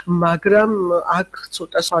 მაგრამ აქ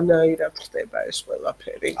ცოტა სანაირად ხდება ეს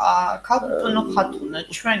ყველაფერი. ხალბატონო ხათუნა,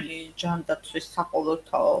 ჩვენი ჯანდაცვის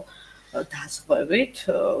საყოველთაო დაზღვევით,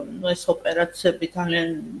 ეს ოპერაციები ძალიან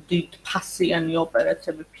დიდ ფასიანი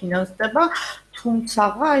ოპერაციები ფინანსდება, თუმცა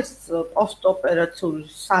ეს პოსტოპერაციული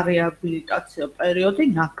სარეაბილიტაციო პერიოდი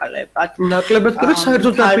ნაკლებად კი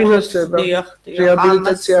საერთოდ არ ფინანსდება.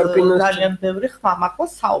 რეაბილიტაცია არ ფინანსდება. ძალიან ბევრი ხმამაღლა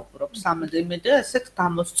საუბრობს ამაზე და ესეც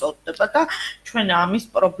გამოსწორდება და ჩვენ ამის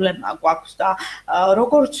პრობლემა გვაქვს და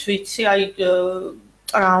როგორც ვიცი, აი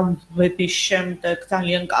ტრამვების შემდეგ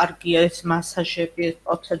ძალიან კარგია ეს მასაჟები, ეს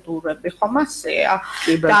პროცედურები, ხომ ასეა?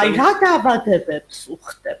 და აი რა დაავადებებს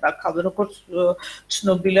უხდება? როგორც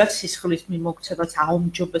ცნობილია, სისხლის მიმოქცევას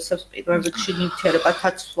აუმჯობესებს პირველ რიგში ნივთიერებათა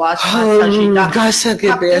ცვლას, მასაჟი და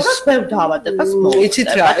გასაგებია ეს ბევრ დაავადებას მოუწევს.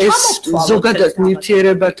 იცით რა, ეს ზოგადად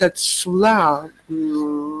ნივთიერებათა ცვლა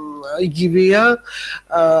იგივეა,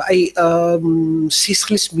 აი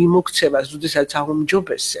სისხლის მიმოქცევას, როდესაც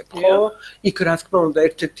აუმჯობესებ, ხო? იქ რა თქმა უნდა,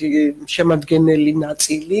 ერთ-ერთი შემადგენელი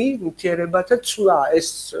ნაწილი ნივთიერებათა ცვლა, ეს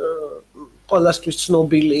ყველასთვის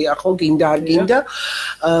ცნობილია, ხო, გინდა არ გინდა,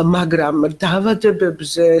 მაგრამ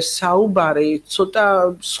დაავადებებზე საუბარი ცოტა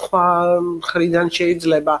სხვა მხრიდან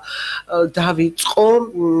შეიძლება დავიწყო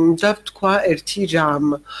და ვთქვა ერთი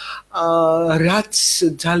რამ. რაც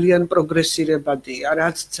ძალიან პროგრესირებადია,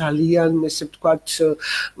 რაც ძალიან, ესე ვთქვათ,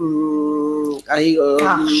 აი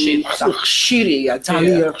ხშირია,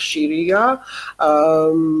 ძალიან ხშირია,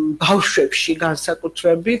 ბავშვებში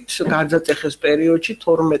განსაკუთრებით, გარდაცეხის პერიოდში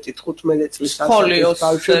 12-15 წლის ასაკის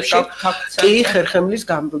ბავშვებში, კი ხერხემლის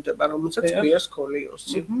გამრუდება, რომელსაც ქვია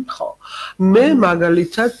სკოლიოზი, ხო. მე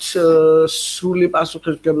მაგალითად სრული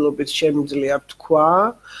პასუხისმგებლობით შემიძლია ვთქვა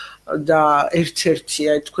და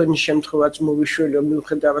ერთ-ერთია თქვენი შემთხვევაც მოვიშველიო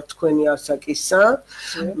მიუხედავად თქვენი ასაკისა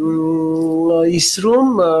ის რომ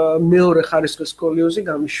მეორე ხარისხის სკოლიოზი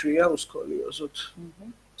გამიშვია უსკოლიოზოდ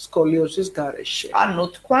სკოლიოზის გარეშე. ანუ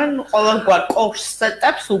თქვენ ყოველგვარ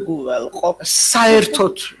კორსეტებს უგუველყობ.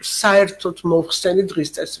 საერთოდ მოვხსენით დღის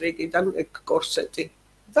წესრიგიდან ეგ კორსეტი.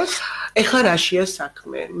 ეხლა რაშია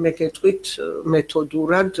საქმე? მე გეტყვით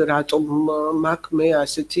მეთოდურად, რატომ მაქვს მე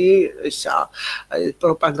ასეთი ისა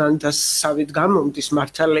პროპაგანდასავით გამომდის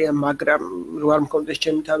მართალია, მაგრამ რო არ მქონდეს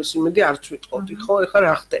ჩემი თავის იმედი არც ვიტყოდი, ხო? ეხლა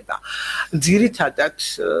რა ხდება? ძირითადად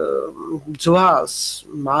ძვალს,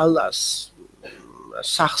 მალას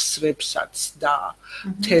სახსრებსაც და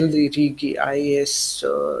მთელი რიგი აი ეს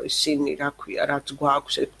ისინი რა ქვია რაც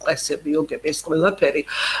გვაქვს წესები ოგები ეს ყველაფერი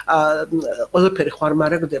ხوار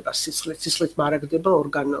მარაგდება სისხლით მარაგდება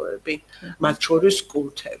ორგანოები მათ შორის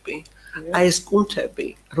კუნთები აი ეს კუნთები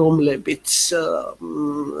რომლებიც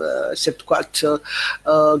ესე ვთქვათ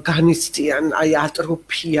განიცდიან აი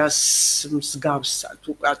ატროფიას მსგავსად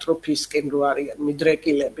უკვე ატროფიისკენ რო არიან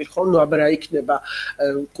მიდრეკილები ხო ნუ აბა რა იქნება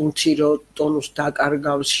კუნთი რო ტონუს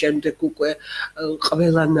დაკარგავს შემდეგ უკვე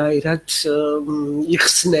ყველანაირად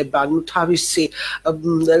იხსნება ნუ თავისი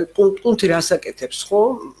კუნთი რასაკეთებს ხო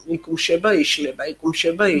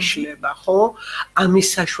იკუმშება იშლება ხო ამის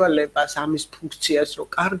საშუალებას ამის ფუნქციას რო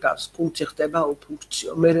კარგავს კუნთი ხდება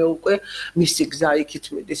უფუნქციო მერე უკვე მისი გზა იქით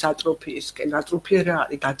მიდის ატროფიისკენ ატროფია რა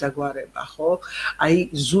არის გადაგვარება ხო აი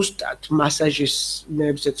ზუსტად მასაჟის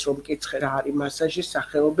ნებზეც რომ მკითხე რა არის მასაჟის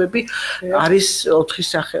სახეობები არის 4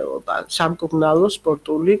 სახეობა სამკურნალო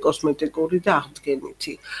სპორტული კოსმეტიკური და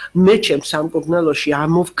აღდგენითი მე ჩემ სამკურნალოში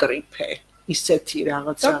ამოვკრიფე ისეთი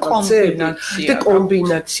რაღაცები და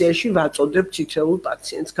კომბინაციაში ვაწოდებ თითოეულ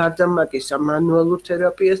პაციენტს გარდა მაგისა მანუალურ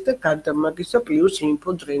თერაპიას და გარდა მაგისა პლუს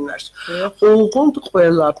ლიმფოდრენაჟს ოღონდ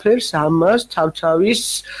ყველაფერს ამას თავთავის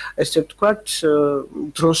ესე ვთქვათ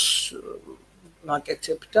დროს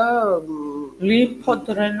ვაკეთებ და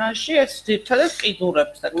ლიმფოდრენაჟი ეს ძირითადად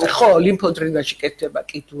კიდურებზე ხო ლიმფოდრენაჟი კეთდება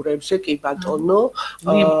კიდურებზე კი ბატონო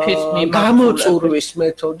გამოწურვის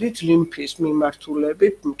მეთოდით ლიმფის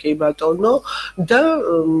მიმართულებით კი ბატონო და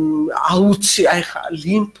აუცი აი ხა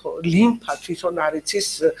ლიმფა თვითონ არის ის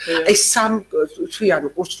აი სამ თვიანი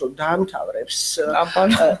კურსს რომ დაამთავრებს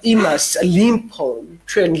იმას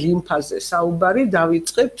ჩვენ ლიმფაზე საუბარი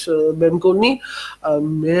დავიწყებთ მე მგონი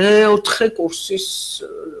მე-4 კურსი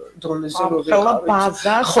დონეზე მოვიყავით.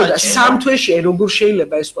 ხო და 3 თვეში როგორ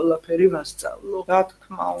შეიძლება ეს ყველაფერი ვასწავლო? რა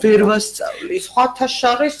თქმა უნდა. ვერ ვასწავლი. სხვათა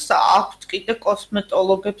შორის აქვთ კიდე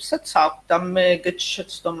კოსმეტოლოგებსაც აქვთ და მე ეგეთ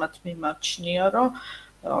შეცდომად მიმაჩნია, რომ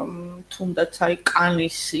თუნდაც აი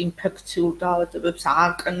კანის ინფექციურ დაავადებებს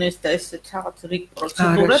აკნეს და ესეთ რაღაც რიგ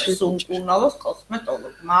პროცედურებს უმკურნალოს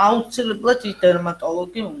კოსმეტოლოგმა აუცილებლად ის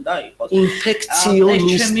დერმატოლოგი უნდა იყოს.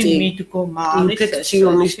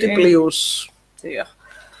 ინფექციონისტი პლუს დიახ.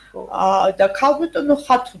 და ქალბატონო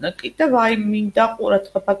ხათუნა კიდევ აი მინდა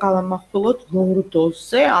ყურადღება გავამახვილოთ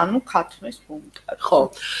ლორდოზე, ანუ ქათმის პუნქტად.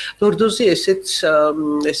 ხო. ლორდოზი ესე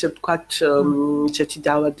ვთქვათ, ისეთი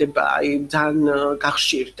დაავადება აი ძალიან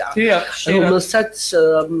გახშირდა. რომელსაც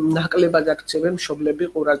ნაკლებად აქცევენ მშობლები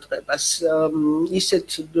ყურადღებას. ისეთ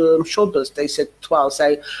მშობელს და ისეთ თვალს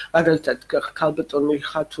აი მაგალითად ქალბატონი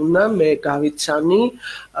ხათუნა მე გავიცანი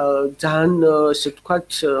ძალიან ესე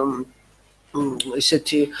ვთქვათ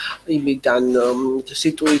ისეთი იმიდან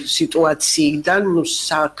სიტუაციიდან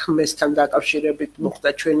საქმესთან დაკავშირებით მოხდა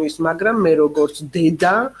ჩვენი ის, მაგრამ მე როგორც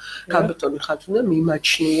დედა გაბატონი ხათუნა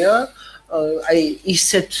მიმაჩნია აი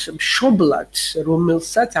ისეთ მშობლად,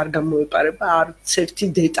 რომელსაც არ გამოეპარება არც ერთი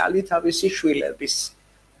დეტალი თავისი შვილების.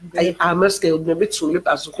 აი ამას გეუბნებით სული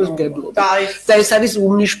პასუხის გებლობით. და ეს არის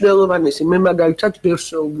უმნიშვნელოვანესი. მე მაგალითად ბევრს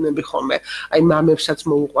ვეუბნები ხოლმე. აი მამებსაც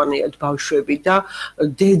მოუყვანიათ ბავშვები და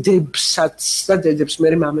დედებსაც და დედებს მე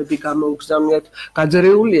მამები გამოუგზავნიათ.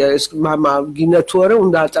 გაძრეულია ეს მამა გინდა თუ არა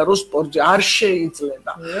უნდა აწაროს სპორტზე. არ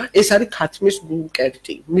შეიძლება. ეს არის ქათმის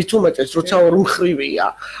გულკერტი. მით უმეტეს როცა ორმხრივია.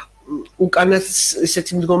 უკანაც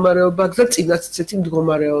ისეთი მდგომარეობა და წინაც ისეთი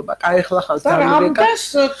მდგომარეობა. აი ახლა ხალხს დამირეკა. რამდეს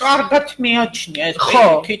კარგად მიაჩნია ეს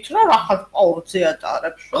პირიქით, რომ რახაც პაუზე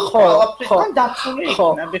ატარებს. ყველაფრისგან დაცული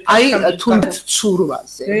იქნები. აი თუნდაც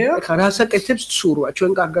ცურვაზე. ეხლა რასაკეთებს ცურვა?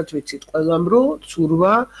 ჩვენ კარგად ვიცით ყველამ რომ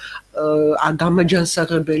ცურვა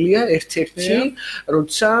გამაჯანსაღებელია ერთ-ერთი,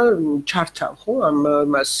 როცა ჩართავ ხო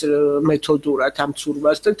ამას მეთოდურად ამ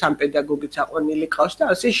ცურვას და თან პედაგოგიც აყვანილი ყავს და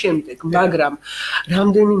ასე შემდეგ. მაგრამ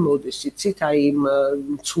რამდენი მოდის იცით აი იმ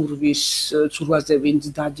ცურვაზე ვინც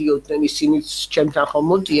დადიოდნენ ისინიც ჩემთან ხომ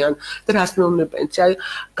მოდიან და რას მეუბნებიან აი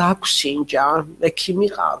გაგვსინჯა ექიმი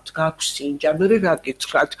ყავთ გაგვსინჯა მე რა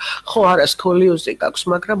გითხრათ ხო არა სკოლიოზი გაქვს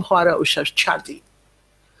მაგრამ ხო არა უშავს ჩადი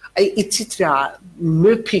აი იცით რა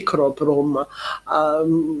მე ფიქრობ რომ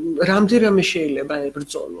რამდენიმე შეიძლება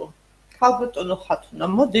ებრძოლო ხალბატონო ხათუნა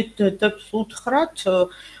მოდით დედებს უთხრათ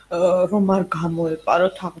რომ არ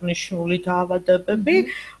გამოეპაროთ აღნიშნული დაავადებები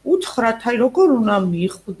უთხრათ აი როგორ უნდა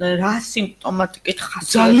მიხვდნენ რა სიმპტომატიკით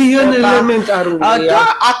ხასიათდება ძალიან ელემენტარულია და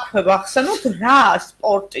აქვე ვახსენოთ რა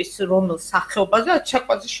სპორტის რომელ სახეობაზე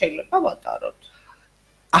ჩაკვაზე შეიძლება ვატაროთ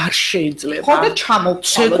არ შეიძლება. ხო და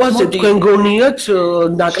ჩამოვწვალოთ. ცეკვაზე თქვენ გონიათ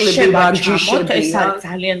ნაკლები ვარჯიშები. ეს არის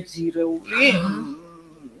ძალიან ძირეული.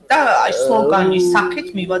 და აი სლოგანის სახით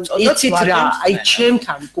მივაწოდოთ. იცით რა, აი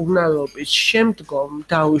ჩემთან კურნალობის შემდგომ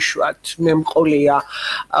დაუშვათ მე მყოლია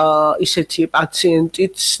ისეთი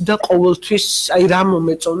პაციენტიც და ყოველთვის აი რა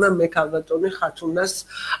მომეწონა მე ქალბატონი ხათუნას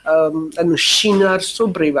ანუ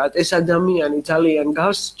შინაარსობრივად ეს ადამიანი ძალიან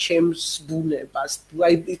გავს ჩემს ბუნებას.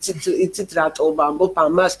 აი იცით რატო ვამბობ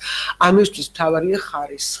ამას? ამისთვის მთავარია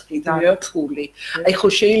ხარისხი და ფული. აი ხო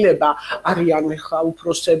შეიძლება არიან ხა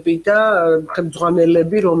უფროსები და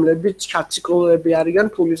ხელმძღვანელები რომლებიც ჩაციკლოები არიან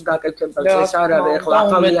ფულის გაკეთებაზე ეს არ არის ახლა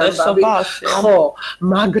ახალი ამბავი ხო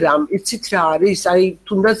მაგრამ იცით რა არის აი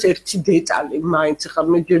თუნდაც ერთი დეტალი მაინც ახლა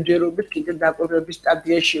მე ჯერჯერობით კიდე დაკვირვების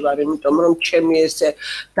სტადიაში ვარ იმიტომ რომ ჩემი ესე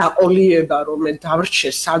დაყოლიება რომ მე დავრჩე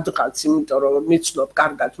სადღაც იმიტომ რომ მიცნობ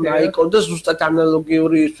კარგად მაიკო და ზუსტად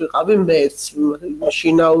ანალოგიური ის ვიყავი მეც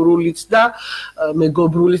შინაურულიც და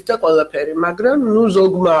მეგობრულიც და ყველაფერი მაგრამ ნუ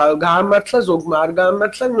ზოგმა გაამართლა ზოგმა არ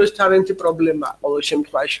გაამართლა ნუ ეს თავენთი პრობლემაა ყოველ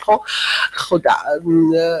შემთხვევაში ხო და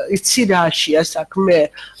იცი რაშია საქმე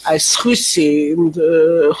აი სხვისი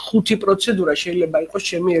ხუთი პროცედურა შეიძლება იყოს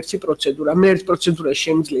ჩემი ერთი პროცედურა მე ერთ პროცედურას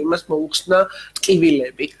შემიძლია იმას მოუხსნა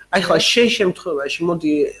ტკივილები აი ხო შენ შემთხვევაში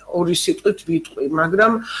მოდი ორი სიტყვით ვიტყვი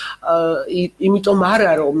მაგრამ იმიტომ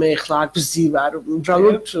არა რომ მე ხლა აგზივარ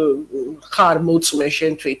უბრალოდ ხარ მოწმე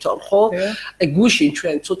შენ თვითონ ხო აი გუშინ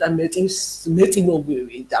ჩვენ ცოტა მეტი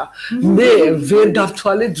მოგვივიდა მე ვერ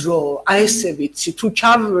გავთვალე დრო აი ესე ვიცი თუ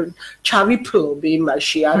ჩავიფლობ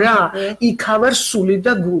იმაში არა იქავარ სული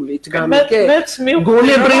და გულით გამიგე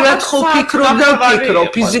გონებრივად ხო ფიქრობ და ვფიქრობ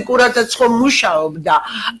ფიზიკურადაც ხო მუშაობ და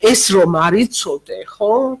ეს რომ არიცოდე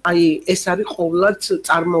ხო აი ეს არის ყოვლად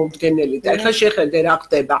წარმოუდგენელი და ეხლა შეხედე რა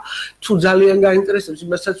ხდება თუ ძალიან გაინტერესებს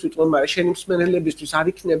იმასაც ვიტყვი მაგრამ შენი მსმენელებისთვის არ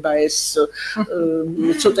იქნება ეს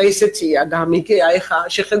ცოტა ისეთია გამიგე აი ხა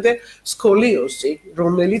შეხედე სკოლიოზი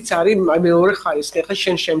რომელიც არის მეორე ხარისხი ხა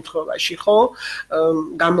შენ შემთხვევაში ხო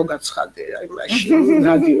გამოგაცხადე აი მაშინ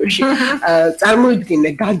რადიოში წარმოიდგინე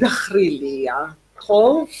გადახრილია ხო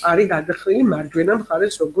არის გადახრილი მარჯვენა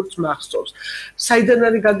მხარეს როგორც მახსოვს საიდან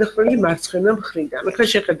არის გადახრილი მარცხენა მხრიდან ახლა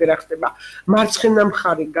შეხედე რა ხდება მარცხენა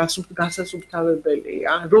მხარი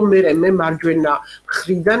გასასუფთავებელია რომ მე მარჯვენა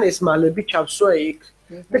მხრიდან ეს მალები ჩავსვა იქ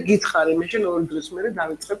და გითხარი მე შენ ორი დღის მერე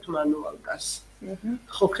დავიწყებთ მანუალკას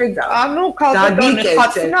ხო ხედავ ანუ ქალბატონი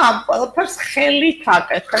ხათნა ამ ყველაფერს ხელით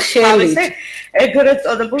აკეთებს თავისი ეგრეთ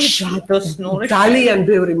წოდებული ჯადოსნური ძალიან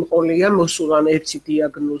ბევრი მყოლია მოსულან ერთი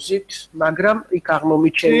დიაგნოზით მაგრამ იქ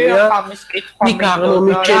აღმომიჩენია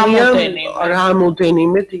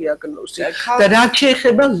რამოდენიმე დიაგნოზი და რაც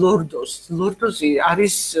შეეხება ლორდოზი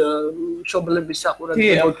არის მშობლების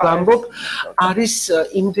საყურადღებოდ ვამბობ არის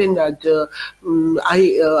იმდენად აი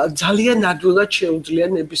ძალიან ადვილად შეუძლია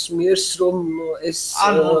ნებისმიერს რომ ეს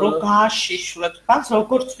რო გააშიშვლებს ბანს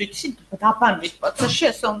როგორც ვიცი დაბანვის პროცესში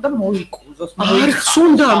ესე უნდა მოიკუზოს არც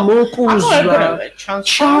უნდა მოკუზვა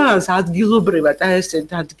ჩანს ადგილობრივად აი ესე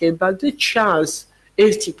დადგება და ჩანს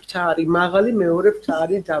ერთი ფრთა არის მაღალი, მეორე ფრთა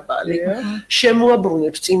არის დაბალი.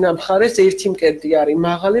 შემოაბრუნებს წინა მხარეს ერთი მკერდი არის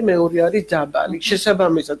მაღალი, მეორე არის დაბალი.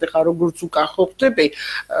 შესაბამისად, ეხლა როგორც უკახო ხდები,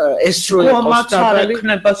 ეს რო იყოს დაბალი,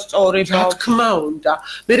 იქნება სწორი, რა თქმა უნდა.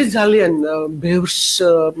 მე ძალიან ბევრს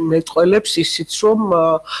მეტყველებს ისიც, რომ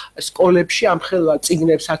სკოლებში ამხელა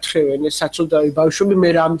წიგნებს ათრევენ საცოდავი ბავშვები, მე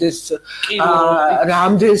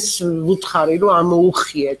რამდენს ვუთხარი, რომ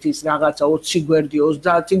ამოუხიეთ ის რაღაცა 20 გვერდი,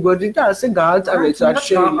 30 გვერდი და ასე გაატანეთ.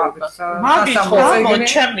 მაგრამ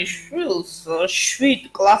ჩემი შვილს 7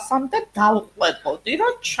 კლასამდე დავყვებოდი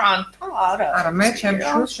რომ ჩანთა არა მე ჩემ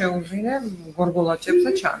შვილს შეუძინე გორგოლაჭებს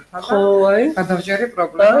და ჩანთა და გადავჯერი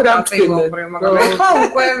პრობლემა რატილობრივ მაგრამ ეხლა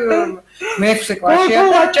უკვე მე-6 კლასია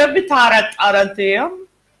გორგოლაჭებით არატარადია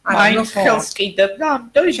მაინც ხელს კიდებ და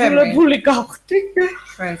ამიტომ ჟილებული გავხდი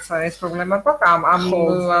ჩვენც ეს პრობლემა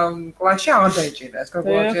გვაქვს ამ კლასში არ დაიჭირა ეს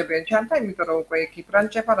გორგოლაჭებიან ჩანთა იმიტომ რომ უკვე იქ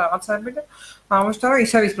ბრანჭება რაღაცები და ამიტომ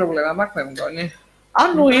ისევ ის პრობლემა მაქვს მე მგონი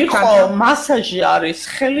ანუ იყო მასაჟი არის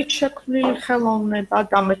ხელით შექმნილი ხელოვნება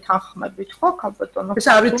და მეთანხმებით ხო ქალბატონო ეს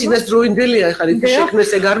არის წინასდროინდელია ხარ ის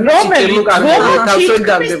შექმნეს ეგ არ ვიცი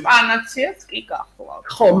რომელი პანაციაც კი გახლავთ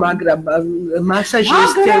ხო მაგრამ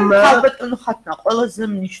მასაჟის თემა ქალბატონო ხათნა ყველაზე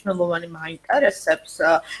მნიშვნელოვანი მაინტერესებს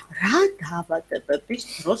რა დაავადებების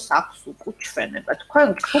დროს აქვს უკუჩვენება თქვენ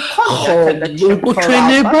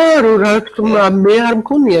უკუჩვენება რა თქმა მე არ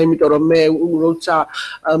მქონია იმიტომ რომ მე როცა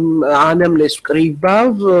ანამნეზს ვკრივ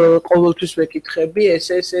ყოველთვის ვეკითხები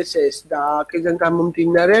ეს და აქედან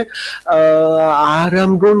გამომდინარე არ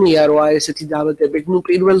ამგონია რომ აი ესეთი დაავადებები ნუ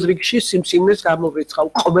პირველ რიგში სიმსივნეს გამოვრიცხავ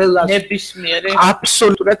ყველა ნებისმიერი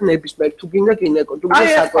აბსოლუტურად ნებისმიერი თუ გინდა გინეკოლოგი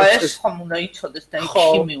საკუთრების ეს ხომ უნდა იცოდეს და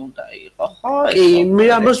ექიმი უნდა იყო ხო კი მე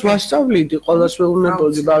ამას ვასწავლიდი ყოველს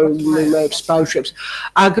ვეუბნებოდი ბავშვებს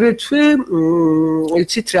აგრეთვე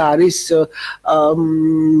იცით რა არის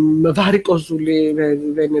ვარიკოზული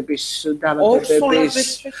ვენების დაავადებები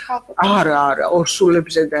არა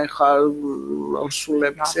ორსულებზე და ხა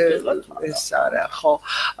ორსულებზე ეს არა ხო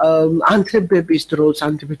ანთებების დროს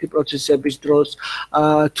ანთებითი პროცესების დროს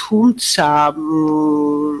თუმცა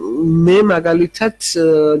მე მაგალითად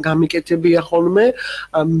გამიკეთებია ხოლმე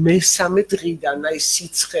მესამე დღიდან აი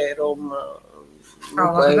სიცხე რომ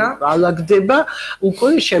ალაგდება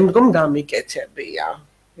უკვე შემდგომ გამიკეთებია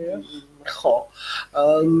ხო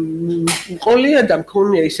ყოლია და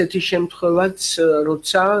მქონია ისეთი შემთხვევაც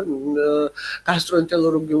როცა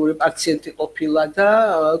გასტროენტეროლოგიური პაციენტი ყოფილა და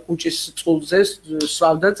კუჭის წყულზე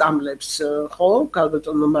სვავდა წამლებს ხო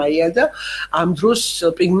ქალბატონო მაია და ამ დროს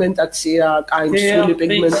პიგმენტაცია კაიმსული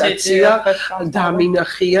პიგმენტაცია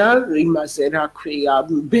დამინახია იმაზე რა ქვია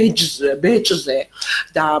ბეჭზე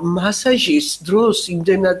და მასაჟის დროს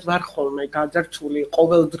იმდენად ვარ ხოლმე გადართული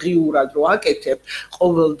ყოველდღიურად რო აკეთებ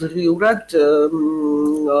ყოველდღიურად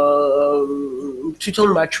თვითონ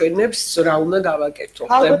მაჩვენებს რა უნდა გავაკეთო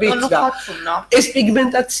ხდებით და ეს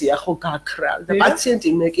პიგმენტაცია ხო გაქრა და პაციენტი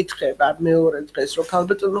მეკითხება მეორე დღეს რომ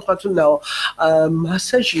ქალბატონო ხათუნაო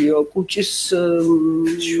მასაჟიო კუჭის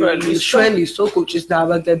შველისო კუჭის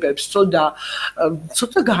დაავადებებსო და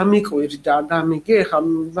ცოტა გამიკვირდა გამიგე ხა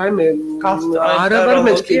ვაიმე არა ვარ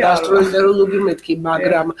მეთქი გასტროენტეროლოგი მეთქი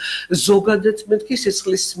მაგრამ ზოგადად მეთქი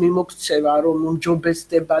სისხლის მიმოქცევა რომ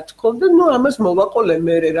უმჯობესდება თქო და ნუ ამას მოვაყოლე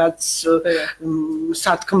მე რაც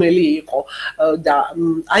სათქმელი იყო და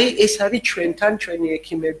აი ეს არის ჩვენთან ჩვენი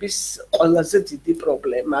ექიმების ყველაზე დიდი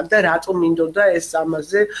პრობლემა და რატომ მინდოდა ეს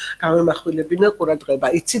ამაზე გამემახვილებინა ყურადღება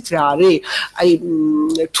იცით რა არის აი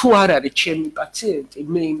თუ არ არის ჩემი პაციენტი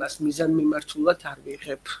მე იმას მიზანმიმართულად არ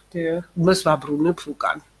ვიღებ იმას ვაბრუნებ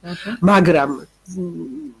უკან მაგრამ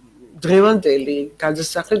დღევანდელი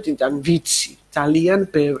გადასახედიდან ვიცი ძალიან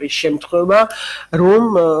ბევრი შემთხვევა რომ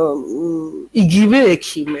იგივე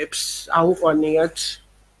ექიმებს აუყვანიათ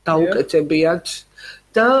დაუკეთებიათ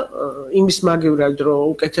და იმის მაგივრად რომ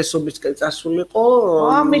უკეთესობისკენ წასულიყო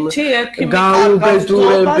ამითი ექიმი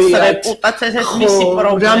გაუბედურებიათ რეპუტაციას მისი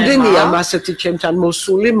პრობლემა რამდენია ასეთი ჩემთან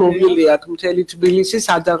მოსული მოვილი აქ მთელი თბილისი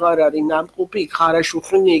სადაღარ არის ნამყოფი იქ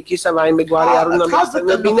ხარაშუხინი იქ ისა ვაიმე გვარი არ უნდა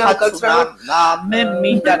მეხსენებინა აკაცრა მე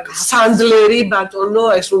მინდა სანდლერი ბატონო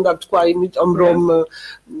ეს უნდა თქვა იმიტომ რომ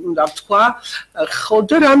უნდა თქვა ხო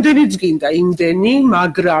და რამდენიც გინდა იმდენი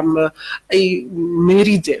მაგრამ აი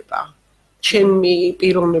მერიდება ჩემი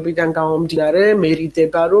პიროვნებიდან გამომდინარე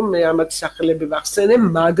მერიდება რომ მე ამათ სახელები ვახსენე,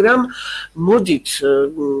 მაგრამ მოდით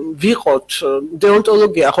ვიყოთ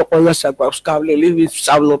დეონტოლოგია ხო ყველას აქვს გავლილი, ვინც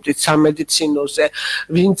სწავლობდით სამედიცინოზე,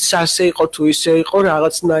 ვინც ასე იყო თუ ისე იყო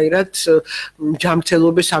რაღაცნაირად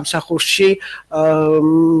ჯანმრთელობის სამსახურში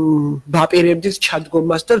ვაპირებდით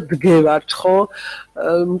ჩადგომას და დგევართ ხო?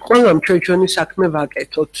 ყველამ ჩვენი საქმე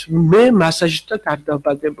ვაკეთოთ. მე მასაჟისტად არ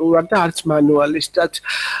დავბადებულ ვარ და არც მანუალისტად.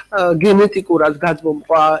 გენეტიკურად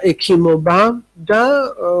გადმომყვა ექიმობა და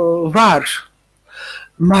ვარ.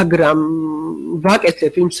 მაგრამ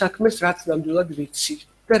ვაკეთებ იმ საქმეს, რაც ნამდვილად ვიცი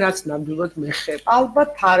და რაც ნამდვილად მეხება.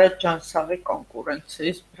 ალბათ არაჯანსაღი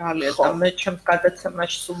კონკურენციის ბრალია და მე ჩემს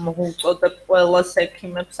გადაცემაში სულ მოვუწოდებ ყველას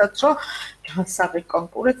ექიმებსაც, რომ ჯანსაღი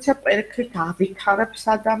კონკურენცია პირიქით ავითარებს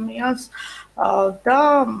ადამიანს და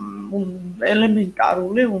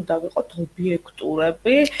ელემენტარული უნდა ვიყოთ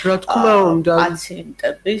ობიექტურები რა თქმა უნდა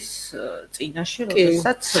პაციენტების წინაშე,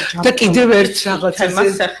 როდესაც და კიდევ ერთ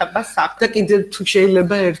რაღაცაზე ეხება საქმე და კიდევ თუ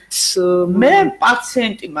შეიძლება ერთ მე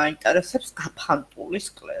პაციენტი მაინტერესებს გაფანტული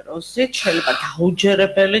სკლეროზი, შეიძლება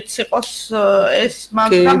დაუჯერებელიც იყოს ეს,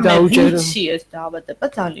 მაგრამ მე ვიცი ეს დაავადება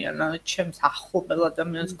ძალიან ჩემს ახლობელ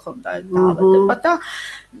ადამიანს ქონდა ეს დაავადება და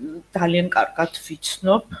ძალიან კარგად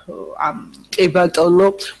ვიცნობ ამ კი ბატონო,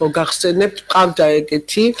 მოგახსენებთ, ყავდა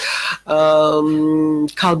ეგეთი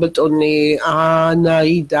ქალბატონი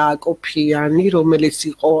ანაიდა კოფიანი, რომელიც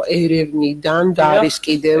იყო ერევნიდან და არის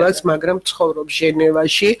კიდევაც, მაგრამ ცხოვრობს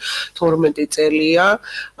ჟენევაში 12 წელია,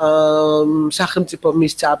 სახელმწიფო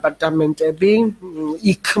მისცა აპარტამენტები,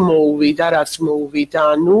 იქ მოუვიდა, რაც მოუვიდა,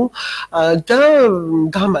 ანუ და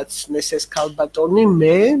გამაცნეს ეს ქალბატონი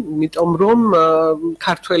მე, იმიტომ რომ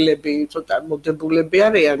ქართველები ცოტა მოდებულები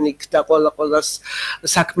არიან იქ და ყველას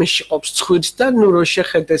საქმეში ყოფს ცხვირს და ნუ რო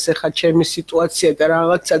შეხედეს ახლა ჩემი სიტუაცია და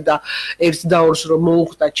რაღაცა და ერთს და ორს რომ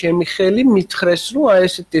მოუხდა ჩემი ხელი, მითხრეს რომ აი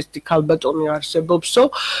ესეთი ქალბატონი არსებობსო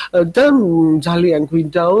და ძალიან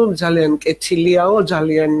გვინდაო, ძალიან კეთილიაო,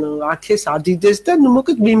 ძალიან აქეს ადიდეს და ნუ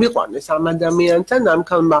მოკეთ მიმიყვანეს ამ ადამიანთან, ამ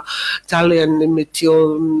ქალმა ძალიან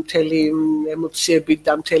მთელი ემოციებით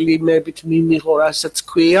და მთელი იმებით მიმიღო, რასაც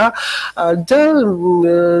ქვია და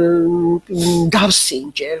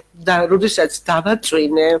გავსინჯე და როდესაც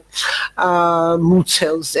დავაწვინე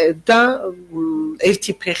მუცელზე და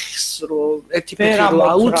ერთი ფეხს რო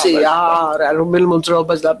აუწია, რომელ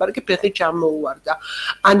მოძრაობას ლაპარაკი, ფეხი ჩამოუვარდა.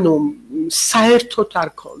 ანუ საერთოდ არ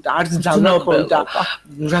ქონდა, არც ძალა ქონდა,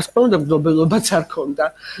 რა თქმა უნდა, მგნობელობაც არ ქონდა,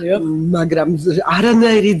 მაგრამ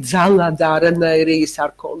არანაირი ძალა და არანაირი ის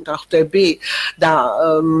არ ქონდა, ხვდები? და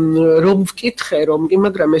რომ ვკითხე, რომ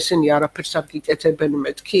მაგრამ ესენი არაფერს არ გიკეთებენ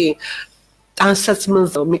მეთქი,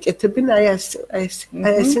 ტანსაცმელს მიკეთებენ, აი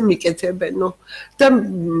ესე მიკეთებენო და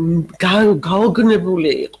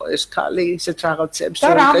გაოგნებული იყო ეს ქალი ისეთ რაღაცებს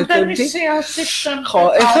ვიკეთებდი. ხო,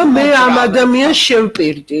 ეხლა მე ამ ადამიანს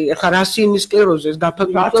შევპირდი. ეხლა რასინის სკლეროზის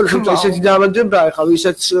დაფუძნებელ ესეთი დაავადება, ეხლა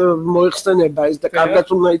ვისაც მოიხსენება ეს და კარგად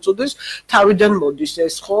უნდა იცოდეს, თავიდან მოდის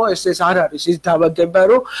ეს, ხო, ეს არ არის ის დაავადება,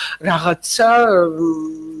 რომ რაღაცა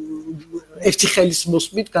ერთი ხელის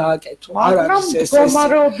მოსმით გააკეთო. არ არის ეს.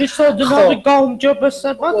 მდგომარეობის ოდნავი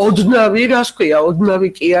გაუმჯობესება. ოდნავი, რას ქვია, ოდნავი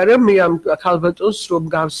კი არა, მე ამ ქალბატონს რომ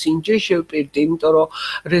გავსინჯე, შევპირდი, იმიტომ რომ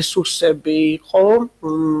რესურსები იყო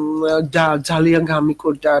და ძალიან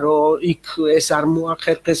გამიკვირდა, რომ იქ ეს არ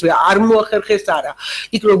მოახერხეს, არ მოახერხეს არა.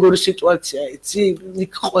 იქ როგორი სიტუაცია, იცი?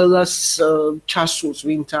 იქ ყველას ჩასულს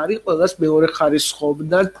ვინც არის, ყველას მეორე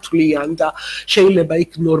ხარისხოვნად თვლიან და შეიძლება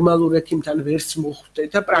იქ ნორმალურ ექიმთან ვერც მოხვდე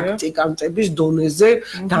და პრაქტიკანტები დონეზე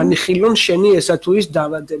განიხილონ შენი ესა თუ ის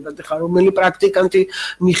დაავადება. ხა რომელი პრაქტიკანტი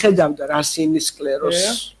მიხედავდა რასინის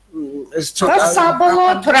სკლეროზს? ეს ცოტა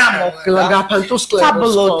საბოლოოდ რა მოხდა? გაფანტო სკლეროზს.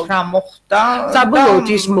 საბოლოოდ რა მოხდა? საბოლოოდ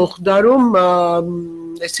ის მოხდა, რომ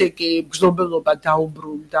ესე იგი გზნობელობა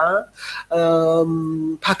დაუბრუნდა,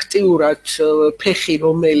 ფაქტიურად ფეხი,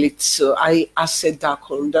 რომელიც აი ასე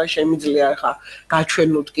დაქონდა, შემიძლია ხა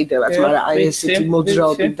გაჩვენოთ კიდევაც, მაგრამ აი ესეთი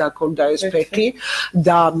მოძრაობით დაქონდა ეს ფეხი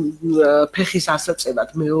და ფეხის ასაწევად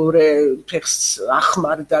მეორე ფეხს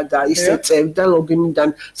ახმარდა და ისე წევდა, ლოგინიდან,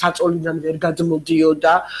 საწოლიდან ვერ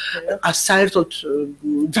გადმოდიოდა. საერთოდ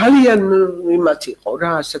ძალიან იმათ იყო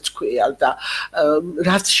რა, ასაც ქვია და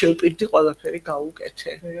რაც შევპირდი, ყველაფერი გაუკეთე.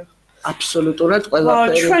 აბსოლუტურად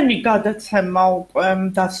ყველაფერი. ჩვენი გადაცემა უკვე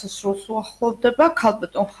დასასრულს უახლოვდება.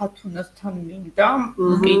 ქალბატონ ხათუნასთან მინდა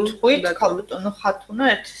გითხვით, ქალბატონ ხათუნა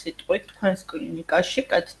ერთი სიტყვით თქვენს კლინიკაში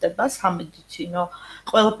კეთდება სამედიცინო,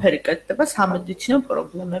 ყველაფერი კეთდება სამედიცინო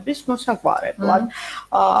პრობლემების მოსაგვარებლად.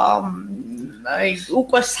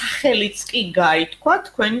 უკვე სახელიც კი გაითქვა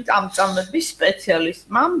თქვენი წამწამების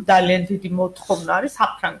სპეციალისტმა, ძალიან დიდი მოთხოვნა არის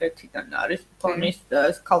საფრანგეთიდან არის თონის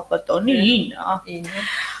ქალბატონი ინა.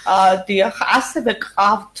 დიახ, ასევე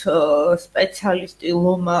ყავთ სპეციალისტი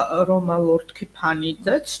რომა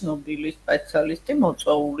ლორთქიფანიძე, ცნობილი სპეციალისტი,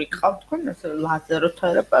 მოწვეული ყავთ თქვენ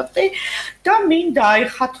ლაზეროთერაპევტი და მინდა აი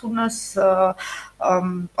ხათუნას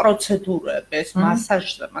პროცედურების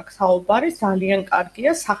მასაჟზე მაქვს საუბარი, ძალიან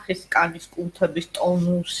კარგია სახის კანის კუნთების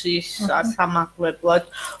ტონუსის სამაღლებლად,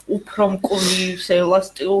 უფრო მკვრივს,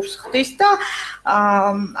 ელასტიურს ხდის და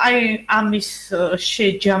აი ამის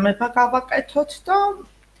შეჯამება გავაკეთოთ და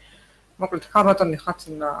მოკლედ ქალბატონი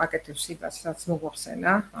ხათუნა აკეთებს იმას, რაც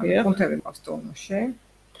მოგვახსენა, კუნთები მაქვს ტონუსში.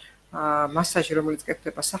 მასაჟი, რომელიც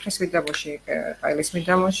კეთდება სახის მიდამოში, ყელის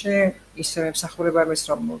მიდამოში, ისევე მსახურება იმის,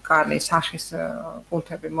 რომ კანი სახის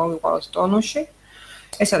კუნთები მოვიყვანოს ტონუსში.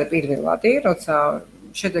 ეს არის პირველადი, როცა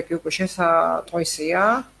შედეგი უკვე შესატყვისია,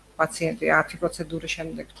 პაციენტი 10 პროცედურის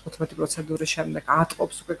შემდეგ, 15 პროცედურის შემდეგ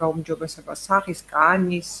ატყობს უკვე გაუმჯობესებას სახის,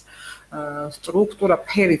 კანის სტრუქტურა,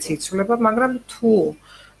 ფერიც იცვლება, მაგრამ თუ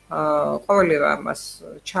ყოველივე ამას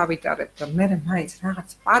ჩავიტარებთ და მე მაინც რაღაც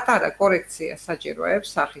პატარა კორექცია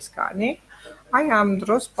საჭიროებს სახის კანი, აი ამ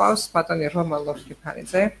დროს ყავს ბატონი რომა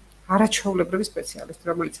ლორთქიფანიძე, არაჩვეულებრივი სპეციალისტი,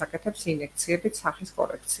 რომელიც აკეთებს ინექციებით სახის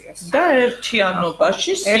კორექციას. და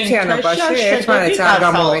ერთიანობაში ერთმანეთს არ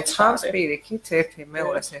გამოიცხავს პირიქით, ერთი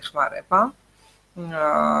მეორეს ეხმარება.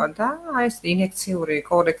 და ეს ინექციური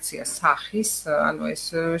კორექცია სახის, ანუ ეს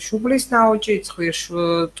შუბლის ნაოჭი, ცხვირს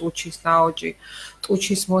ტუჩის ნაოჭი,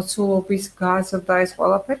 ტუჩის მოცულობის გაზრდა, ეს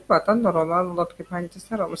ყველაფერი ბატონ რომა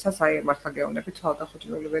ლორთქიფანიძესთან, რომელსაც აი მართლა გეუბნები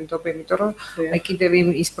თვალდახუჭული ვენდობი, იმიტომ რომ აი კიდევ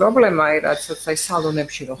ის პრობლემაა, რაც აი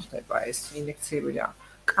სალონებში რო ხდება ეს ინექციური რა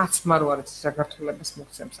კაცმა რო არის საქართველოს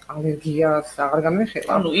მოგცემს ალერგიას აღარ გამიხილა.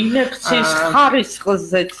 ანუ ინექციის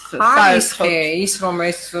ხარისხზეც ხარისხი ის რომ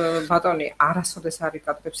ეს ბატონი არასოდეს არ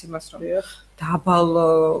იკადრებს იმას რომ დაბალ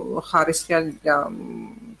ხარისხიან და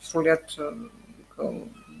სრულიად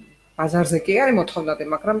ბაზარზე კი არის მოთხოვნადი,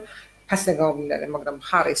 მაგრამ ფასზე გაუგნარი, მაგრამ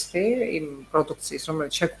ხარისხი იმ პროდუქციის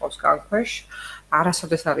რომელიც შეგყავს კანქვეშ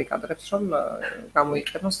არასოდეს არ იკადრებს რომ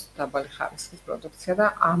გამოიყენოს დაბალი ხარისხის პროდუქცია და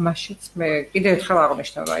ამაშიც მე კიდევ ერთხელ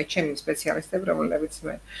აღნიშნავ რომ აი ჩემი სპეციალისტები რომლებიც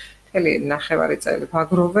მე მთელი ნახევარი წელი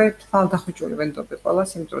ვაგროვე თვალდახუჭული ვენდობი ყველას,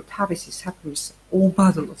 იმიტომ რომ თავისი საქმის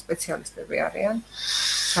უბადლო სპეციალისტები არიან,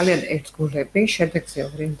 ძალიან ერთგულები, შედეგზე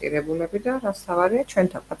ორიენტირებულები და რაც თავარია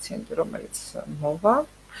ჩვენთან პაციენტი რომელიც მოვა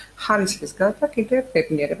ხარისხის გარდა კიდევ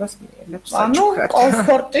ბედნიერებას მიიღებს. ანუ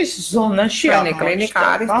კომფორტის ზონაში კლინიკა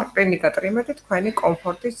არის, კლინიკა ტრიმედი, თქვენი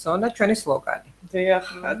კომფორტის ზონა, ჩვენი სლოგანი. დიახ,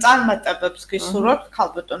 წარმატებებს გისურვებთ,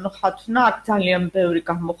 ქალბატონო ხათუნა, აქ ძალიან ბევრი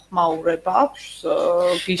გამოხმაურება აქვს,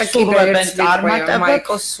 გისურვებენ წარმატებებს.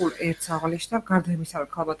 მაიკოს სულ ერთს აღნიშნავ, გარდა იმისა, რომ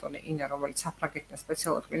ქალბატონი ინა, რომელიც საფრანგეთიდან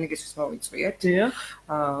სპეციალურად კლინიკისთვის მოვიწვიეთ. დიახ.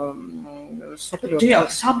 სოფლიო დიახ,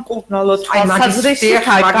 სამკურნალო თვალსაზრისით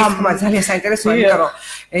აი ძალიან საინტერესოა, იმიტომ რომ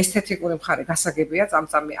ესთეტიკური მხარე გასაგებია,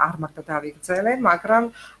 წამწამი არ მაგდა დავიგრძელე, მაგრამ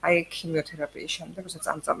აი ქიმიოთერაპიის შემდეგ, როცა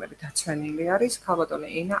წამწამები დაცვენილი არის, ქალბატონი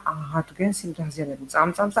ინა აღადგენს იმ დაზიანებულ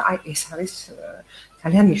წამწამს და აი ეს არის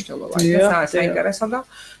ძალიან მნიშვნელოვანი და საინტერესო და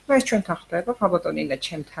ეს ჩვენთან ხდება, ქალბატონი ინა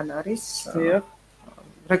ჩემთან არის.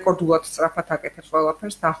 რეკორდულად სწრაფად აკეთებს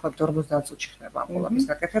ყველაფერს, დაახლოებით 40 წუთში ხდება ამ ყველაფრის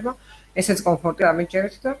გაკეთება. ესეც კომფორტი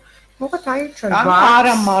ამიჯერეთ და მოკლედ აი ჩვენ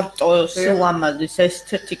არა მარტო სილამაზის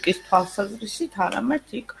ესთეტიკის თვალსაზრისით, არამედ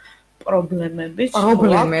იქ პრობლემების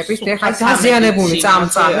ეხლა დაზიანებული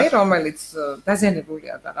წამწამი, რომელიც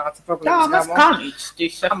დაზიანებულია და რაღაც პრობლემის გამო. და ამას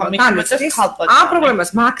განიცდის, ეხლა მithmetes ქალბატონი. ამ პრობლემას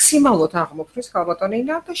მაქსიმალურად აღმოფხრის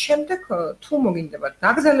ქალბატონინა და შემდეგ თუ მოგინდება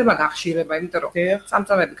დაგრძელება გახშირება, იმიტომ რომ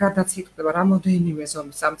წამწამები გადაციტდება რამოდენიმე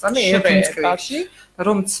ზომის წამწამი ერთ წრეში,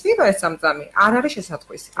 რომ ცვივა ეს წამწამი არ არის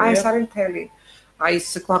შესატყვისი. აი ეს არის მთელი აი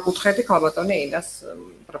ეს ქვაკუთხედი ქალბატონი ინას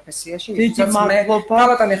პროფესიაში. დიდი მადლობა.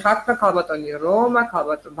 ქალბატონი ხათნა, ქალბატონი რომა,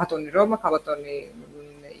 ქალბატონი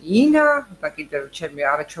ინა და კიდევ ჩემი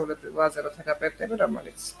არაჩვეულებრივი ლაზეროთერაპევტები,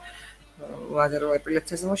 რომელიც ლაზერო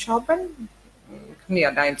ეპილექციაზე მუშაობენ,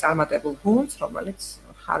 ქმნიან აი წარმატებულ გუნდს, რომელიც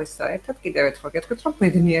ხარის საერთოდ კიდევ ერთხელ გეტყვით, რომ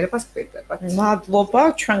ბედნიერებას გვერდებათ. მადლობა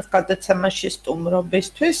ჩვენს გადაცემაში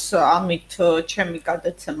სტუმრობისთვის. ამით ჩემი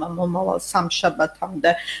გადაცემა მომავალ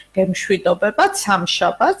სამშაბათამდე გემშვიდობებათ.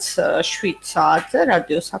 სამშაბათს 7 საათზე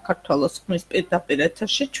რადიო საქართველოს ხმის პირდაპირ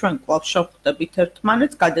ეთერში ჩვენ კვლავ შევხვდებით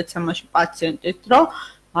ერთმანეთს გადაცემაში პაციენტის დრო.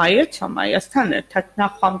 მაია ცომაიასთან ერთად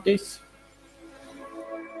ნახვამდის.